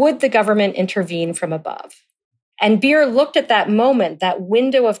would the government intervene from above. And Beer looked at that moment, that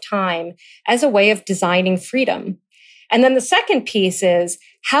window of time, as a way of designing freedom. And then the second piece is,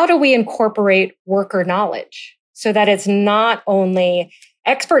 how do we incorporate worker knowledge so that it's not only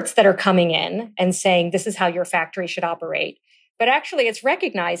experts that are coming in and saying, this is how your factory should operate, but actually it's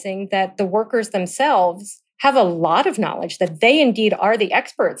recognizing that the workers themselves have a lot of knowledge, that they indeed are the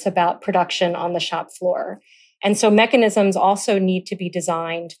experts about production on the shop floor. And so mechanisms also need to be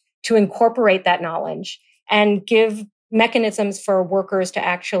designed to incorporate that knowledge and give mechanisms for workers to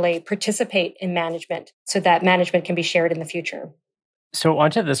actually participate in management so that management can be shared in the future. So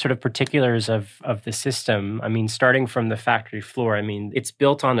onto the sort of particulars of the system, I mean, starting from the factory floor, I mean, it's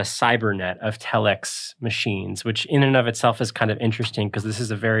built on a cybernet of telex machines, which in and of itself is kind of interesting because this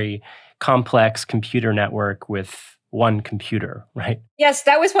is a very complex computer network with one computer, right? Yes,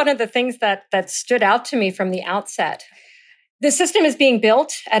 that was one of the things that stood out to me from the outset. The system is being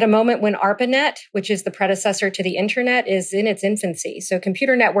built at a moment when ARPANET, which is the predecessor to the internet, is in its infancy. So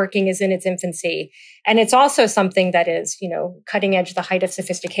computer networking is in its infancy. And it's also something that is, cutting edge, the height of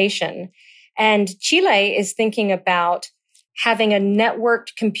sophistication. And Chile is thinking about having a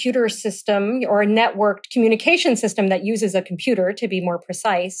networked computer system or a networked communication system that uses a computer, to be more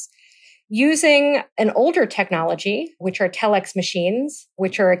precise, using an older technology, which are telex machines,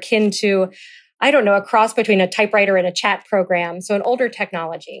 which are akin to a cross between a typewriter and a chat program, so an older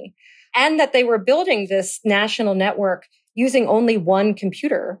technology, and that they were building this national network using only one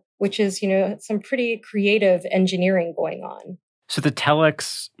computer, which is, some pretty creative engineering going on. So the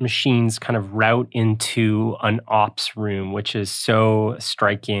telex machines kind of route into an ops room, which is so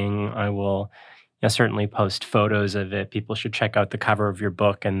striking. I will certainly post photos of it. People should check out the cover of your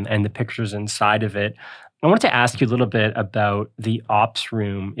book and the pictures inside of it. I wanted to ask you a little bit about the ops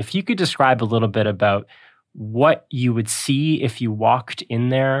room. If you could describe a little bit about what you would see if you walked in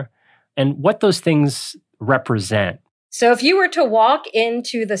there and what those things represent. So if you were to walk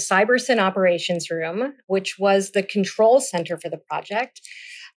into the CyberSyn operations room, which was the control center for the project,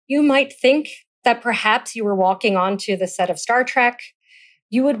 you might think that perhaps you were walking onto the set of Star Trek.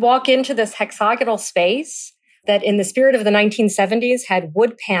 You would walk into this hexagonal space that in the spirit of the 1970s had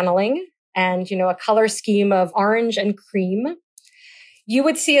wood paneling and, a color scheme of orange and cream. You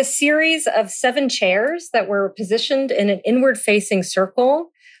would see a series of 7 chairs that were positioned in an inward-facing circle.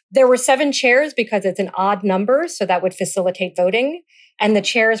 There were 7 chairs because it's an odd number, so that would facilitate voting. And the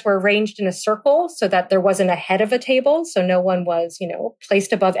chairs were arranged in a circle so that there wasn't a head of a table, so no one was,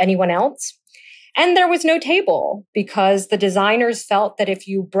 placed above anyone else. And there was no table because the designers felt that if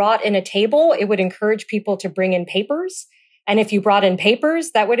you brought in a table, it would encourage people to bring in papers. And if you brought in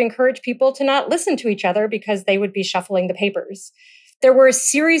papers, that would encourage people to not listen to each other because they would be shuffling the papers. There were a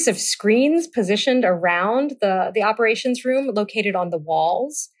series of screens positioned around the operations room located on the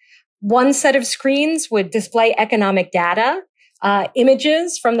walls. One set of screens would display economic data,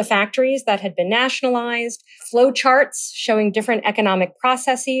 images from the factories that had been nationalized, flow charts showing different economic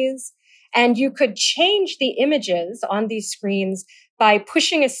processes. And you could change the images on these screens by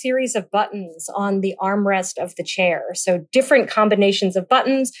pushing a series of buttons on the armrest of the chair. So different combinations of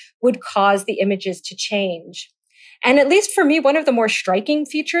buttons would cause the images to change. And at least for me, one of the more striking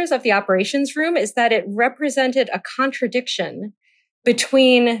features of the operations room is that it represented a contradiction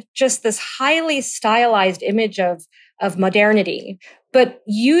between just this highly stylized image of modernity, but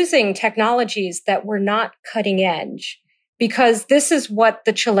using technologies that were not cutting edge, because this is what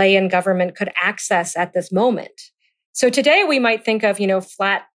the Chilean government could access at this moment. So today we might think of,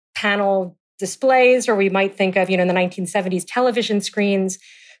 flat panel displays, or we might think of, in the 1970s television screens.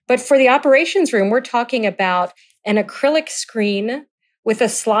 But for the operations room, we're talking about an acrylic screen with a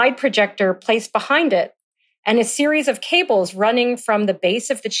slide projector placed behind it and a series of cables running from the base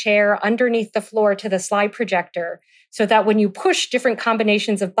of the chair underneath the floor to the slide projector, so that when you push different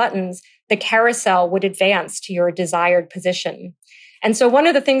combinations of buttons, the carousel would advance to your desired position. And so one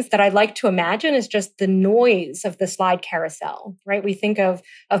of the things that I like to imagine is just the noise of the slide carousel, right? We think of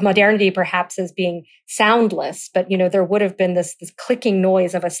modernity perhaps as being soundless, but, there would have been this clicking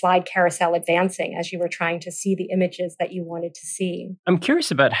noise of a slide carousel advancing as you were trying to see the images that you wanted to see. I'm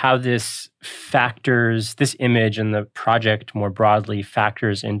curious about how this image and the project more broadly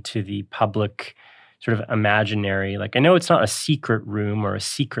factors into the public sort of imaginary. Like, I know it's not a secret room or a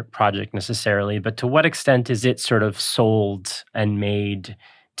secret project necessarily, but to what extent is it sort of sold and made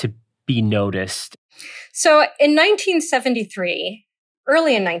to be noticed? So in 1973,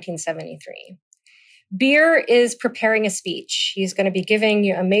 early in 1973, Beer is preparing a speech. He's going to be giving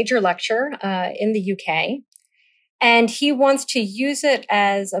a major lecture in the UK. And he wants to use it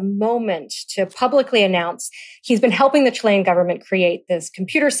as a moment to publicly announce he's been helping the Chilean government create this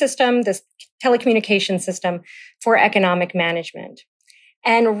computer system, this telecommunication system for economic management.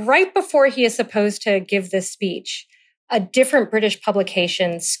 And right before he is supposed to give this speech, a different British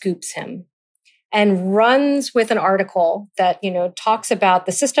publication scoops him and runs with an article that, talks about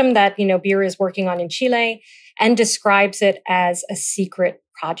the system that, Beer is working on in Chile and describes it as a secret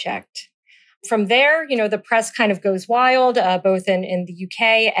project. From there, the press kind of goes wild, both in the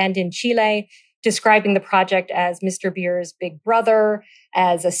UK and in Chile, describing the project as Mr. Beer's big brother,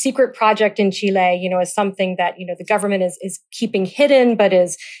 as a secret project in Chile, as something that, the government is keeping hidden, but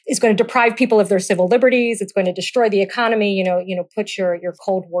is going to deprive people of their civil liberties. It's going to destroy the economy, put your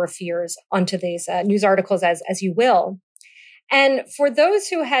Cold War fears onto these news articles as you will. And for those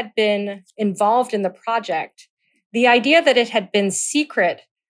who had been involved in the project, the idea that it had been secret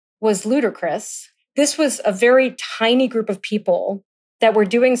was ludicrous. This was a very tiny group of people that were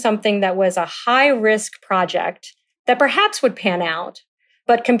doing something that was a high-risk project that perhaps would pan out,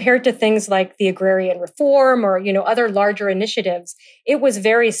 but compared to things like the agrarian reform or, other larger initiatives, it was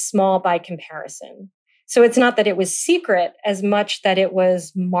very small by comparison. So it's not that it was secret as much that it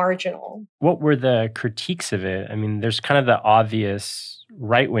was marginal. What were the critiques of it? I mean, there's kind of the obvious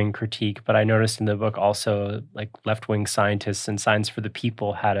right-wing critique, but I noticed in the book also like left-wing scientists and Science for the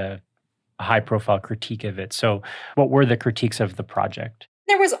People had a high-profile critique of it. So what were the critiques of the project?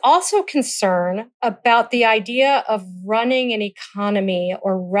 There was also concern about the idea of running an economy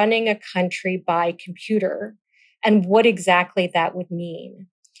or running a country by computer and what exactly that would mean.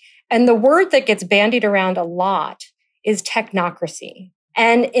 And the word that gets bandied around a lot is technocracy.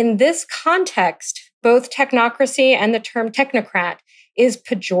 And in this context, both technocracy and the term technocrat is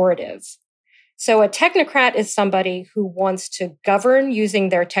pejorative. So a technocrat is somebody who wants to govern using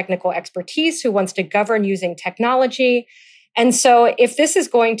their technical expertise, who wants to govern using technology. And so if this is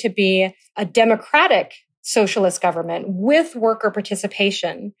going to be a democratic socialist government with worker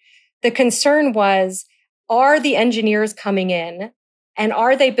participation, the concern was, are the engineers coming in And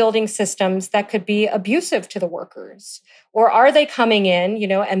are they building systems that could be abusive to the workers? Or are they coming in,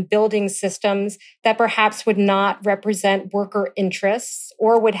 and building systems that perhaps would not represent worker interests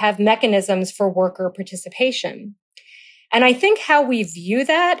or would have mechanisms for worker participation? And I think how we view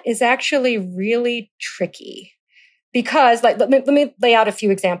that is actually really tricky because, let me lay out a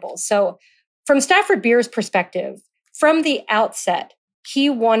few examples. So from Stafford Beer's perspective, from the outset, he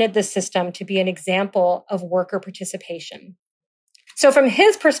wanted the system to be an example of worker participation. So from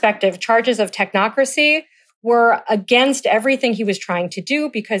his perspective, charges of technocracy were against everything he was trying to do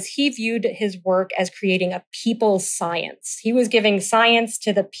because he viewed his work as creating a people's science. He was giving science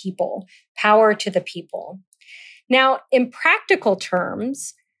to the people, power to the people. Now, in practical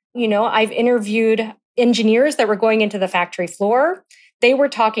terms, I've interviewed engineers that were going into the factory floor. They were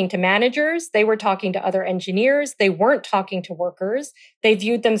talking to managers. They were talking to other engineers. They weren't talking to workers. They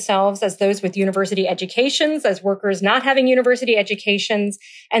viewed themselves as those with university educations, as workers not having university educations.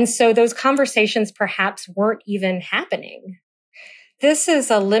 And so those conversations perhaps weren't even happening. This is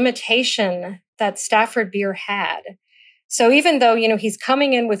a limitation that Stafford Beer had. So even though, he's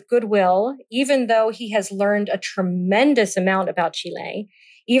coming in with goodwill, even though he has learned a tremendous amount about Chile,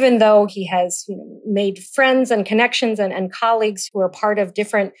 even though he has made friends and connections and colleagues who are part of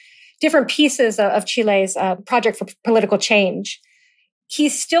different pieces of Chile's project for political change, he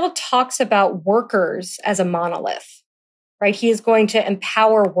still talks about workers as a monolith, right? He is going to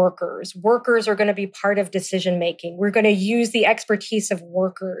empower workers. Workers are going to be part of decision-making. We're going to use the expertise of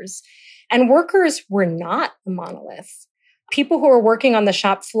workers. And workers were not a monolith. People who were working on the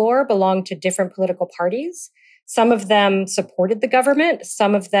shop floor belonged to different political parties. Some of them supported the government.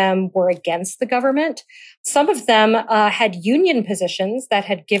 Some of them were against the government. Some of them had union positions that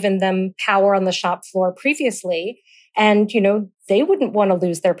had given them power on the shop floor previously. And, they wouldn't want to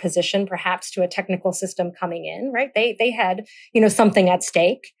lose their position, perhaps to a technical system coming in, right? They had, something at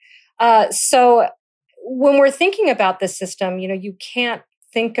stake. So when we're thinking about this system, you can't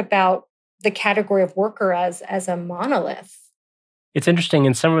think about the category of worker as a monolith. It's interesting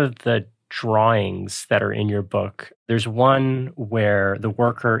in some of the drawings that are in your book, there's one where the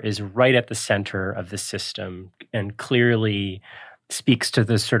worker is right at the center of the system and clearly speaks to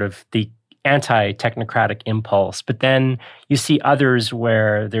this sort of the anti-technocratic impulse. But then you see others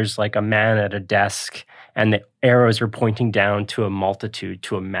where there's like a man at a desk and the arrows are pointing down to a multitude,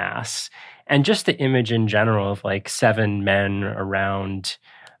 to a mass. And just the image in general of like 7 men around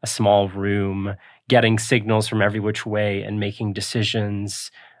a small room getting signals from every which way and making decisions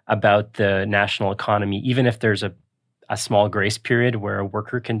about the national economy, even if there's a small grace period where a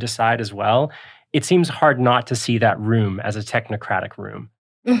worker can decide as well, it seems hard not to see that room as a technocratic room.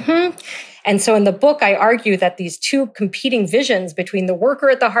 Mm-hmm. And so in the book, I argue that these two competing visions between the worker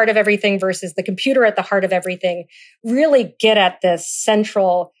at the heart of everything versus the computer at the heart of everything really get at this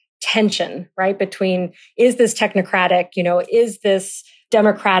central tension, right? Between, is this technocratic, is this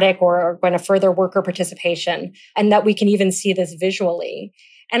democratic or going to further worker participation? And that we can even see this visually.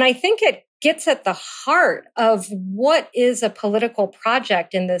 And I think it gets at the heart of what is a political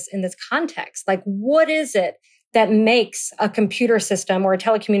project in this context. Like, what is it that makes a computer system or a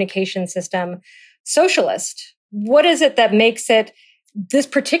telecommunication system socialist? What is it that makes it this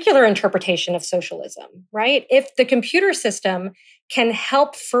particular interpretation of socialism, right? If the computer system can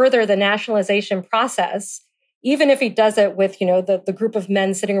help further the nationalization process, even if he does it with, the group of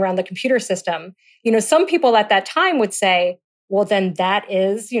men sitting around the computer system, some people at that time would say, well, then that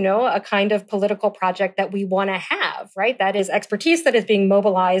is, a kind of political project that we want to have, right? That is expertise that is being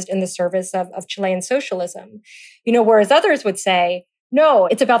mobilized in the service of Chilean socialism. Whereas others would say, no,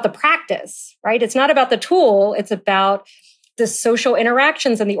 it's about the practice, right? It's not about the tool. It's about the social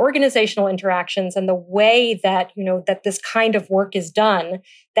interactions and the organizational interactions and the way that, that this kind of work is done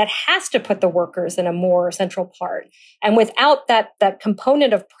that has to put the workers in a more central part. And without that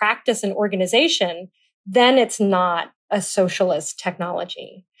component of practice and organization, then it's not a socialist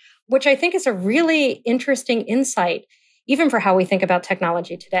technology, which I think is a really interesting insight, even for how we think about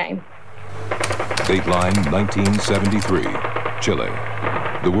technology today. Dateline 1973, Chile.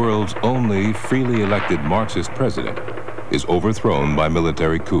 The world's only freely elected Marxist president is overthrown by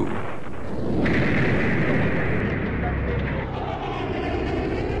military coup.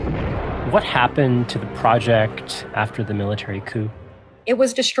 What happened to the project after the military coup? It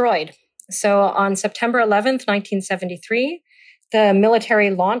was destroyed. So on September 11th, 1973, the military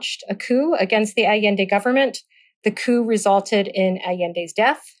launched a coup against the Allende government. The coup resulted in Allende's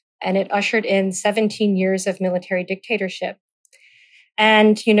death, and it ushered in 17 years of military dictatorship.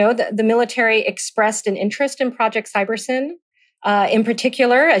 And, the military expressed an interest in Project Cybersyn. In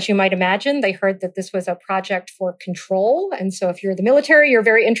particular, as you might imagine, they heard that this was a project for control. And so if you're the military, you're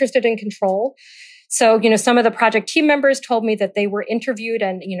very interested in control. So, some of the project team members told me that they were interviewed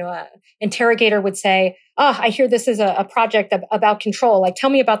and, an interrogator would say, I hear this is a project about control. Like, tell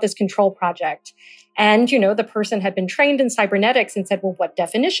me about this control project. And, the person had been trained in cybernetics and said, well, what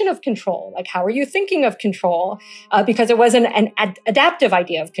definition of control? Like, how are you thinking of control? Because it was an adaptive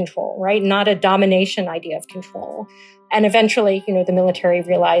idea of control, right? Not a domination idea of control. And eventually, the military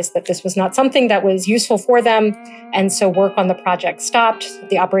realized that this was not something that was useful for them. And so work on the project stopped.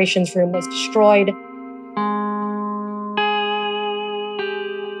 The operations room was destroyed.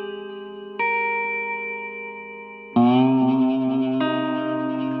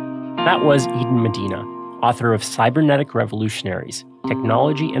 That was Eden Medina, author of Cybernetic Revolutionaries,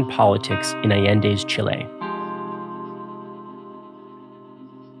 Technology and Politics in Allende's Chile.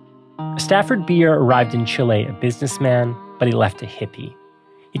 Stafford Beer arrived in Chile a businessman, but he left a hippie.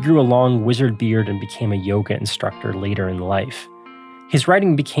 He grew a long wizard beard and became a yoga instructor later in life. His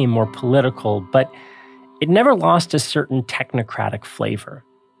writing became more political, but it never lost a certain technocratic flavor.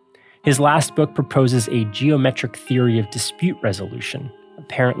 His last book proposes a geometric theory of dispute resolution.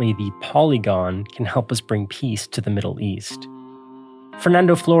 Apparently, the polygon can help us bring peace to the Middle East.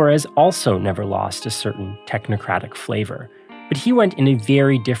 Fernando Flores also never lost a certain technocratic flavor, but he went in a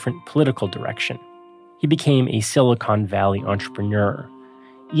very different political direction. He became a Silicon Valley entrepreneur.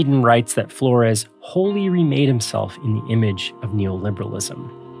 Eden writes that Flores wholly remade himself in the image of neoliberalism.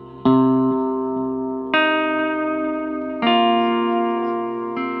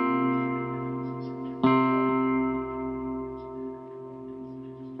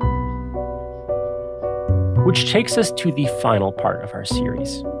 Which takes us to the final part of our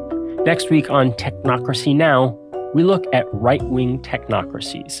series. Next week on Technocracy Now, we look at right-wing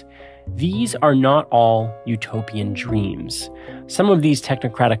technocracies. These are not all utopian dreams. Some of these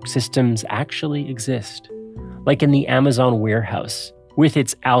technocratic systems actually exist, like in the Amazon warehouse, with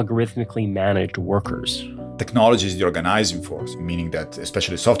its algorithmically managed workers. Technology is the organizing force, meaning that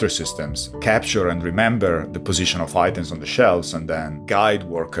especially software systems capture and remember the position of items on the shelves and then guide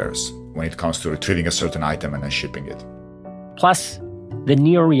workers when it comes to retrieving a certain item and then shipping it. Plus, the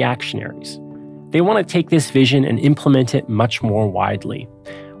neo-reactionaries. They want to take this vision and implement it much more widely.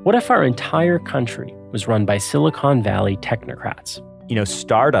 What if our entire country was run by Silicon Valley technocrats?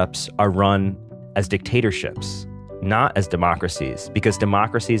 Startups are run as dictatorships, not as democracies, because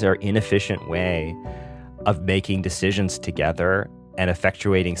democracies are an inefficient way of making decisions together and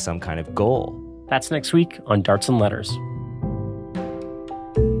effectuating some kind of goal. That's next week on Darts and Letters.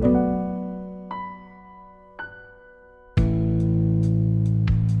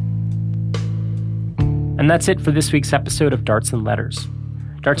 And that's it for this week's episode of Darts and Letters.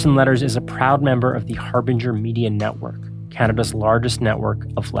 Darts and Letters is a proud member of the Harbinger Media Network, Canada's largest network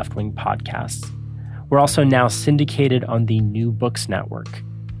of left-wing podcasts. We're also now syndicated on the New Books Network.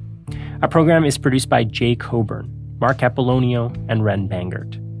 Our program is produced by Jay Coburn, Mark Apollonio, and Ren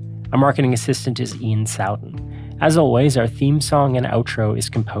Bangert. Our marketing assistant is Ian Sowden. As always, our theme song and outro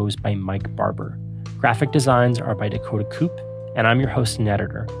is composed by Mike Barber. Graphic designs are by Dakota Koop, and I'm your host and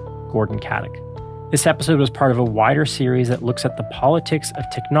editor, Gordon Caddick. This episode was part of a wider series that looks at the politics of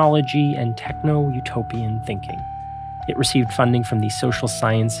technology and techno-utopian thinking. It received funding from the Social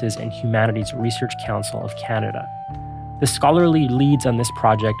Sciences and Humanities Research Council of Canada. The scholarly leads on this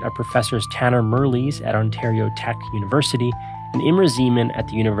project are Professors Tanner Merles at Ontario Tech University and Imre Zeman at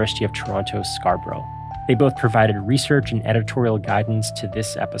the University of Toronto, Scarborough. They both provided research and editorial guidance to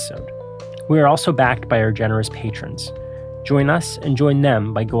this episode. We are also backed by our generous patrons. Join us and join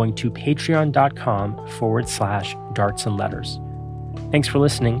them by going to patreon.com/darts and letters. Thanks for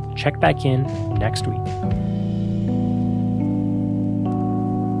listening. Check back in next week.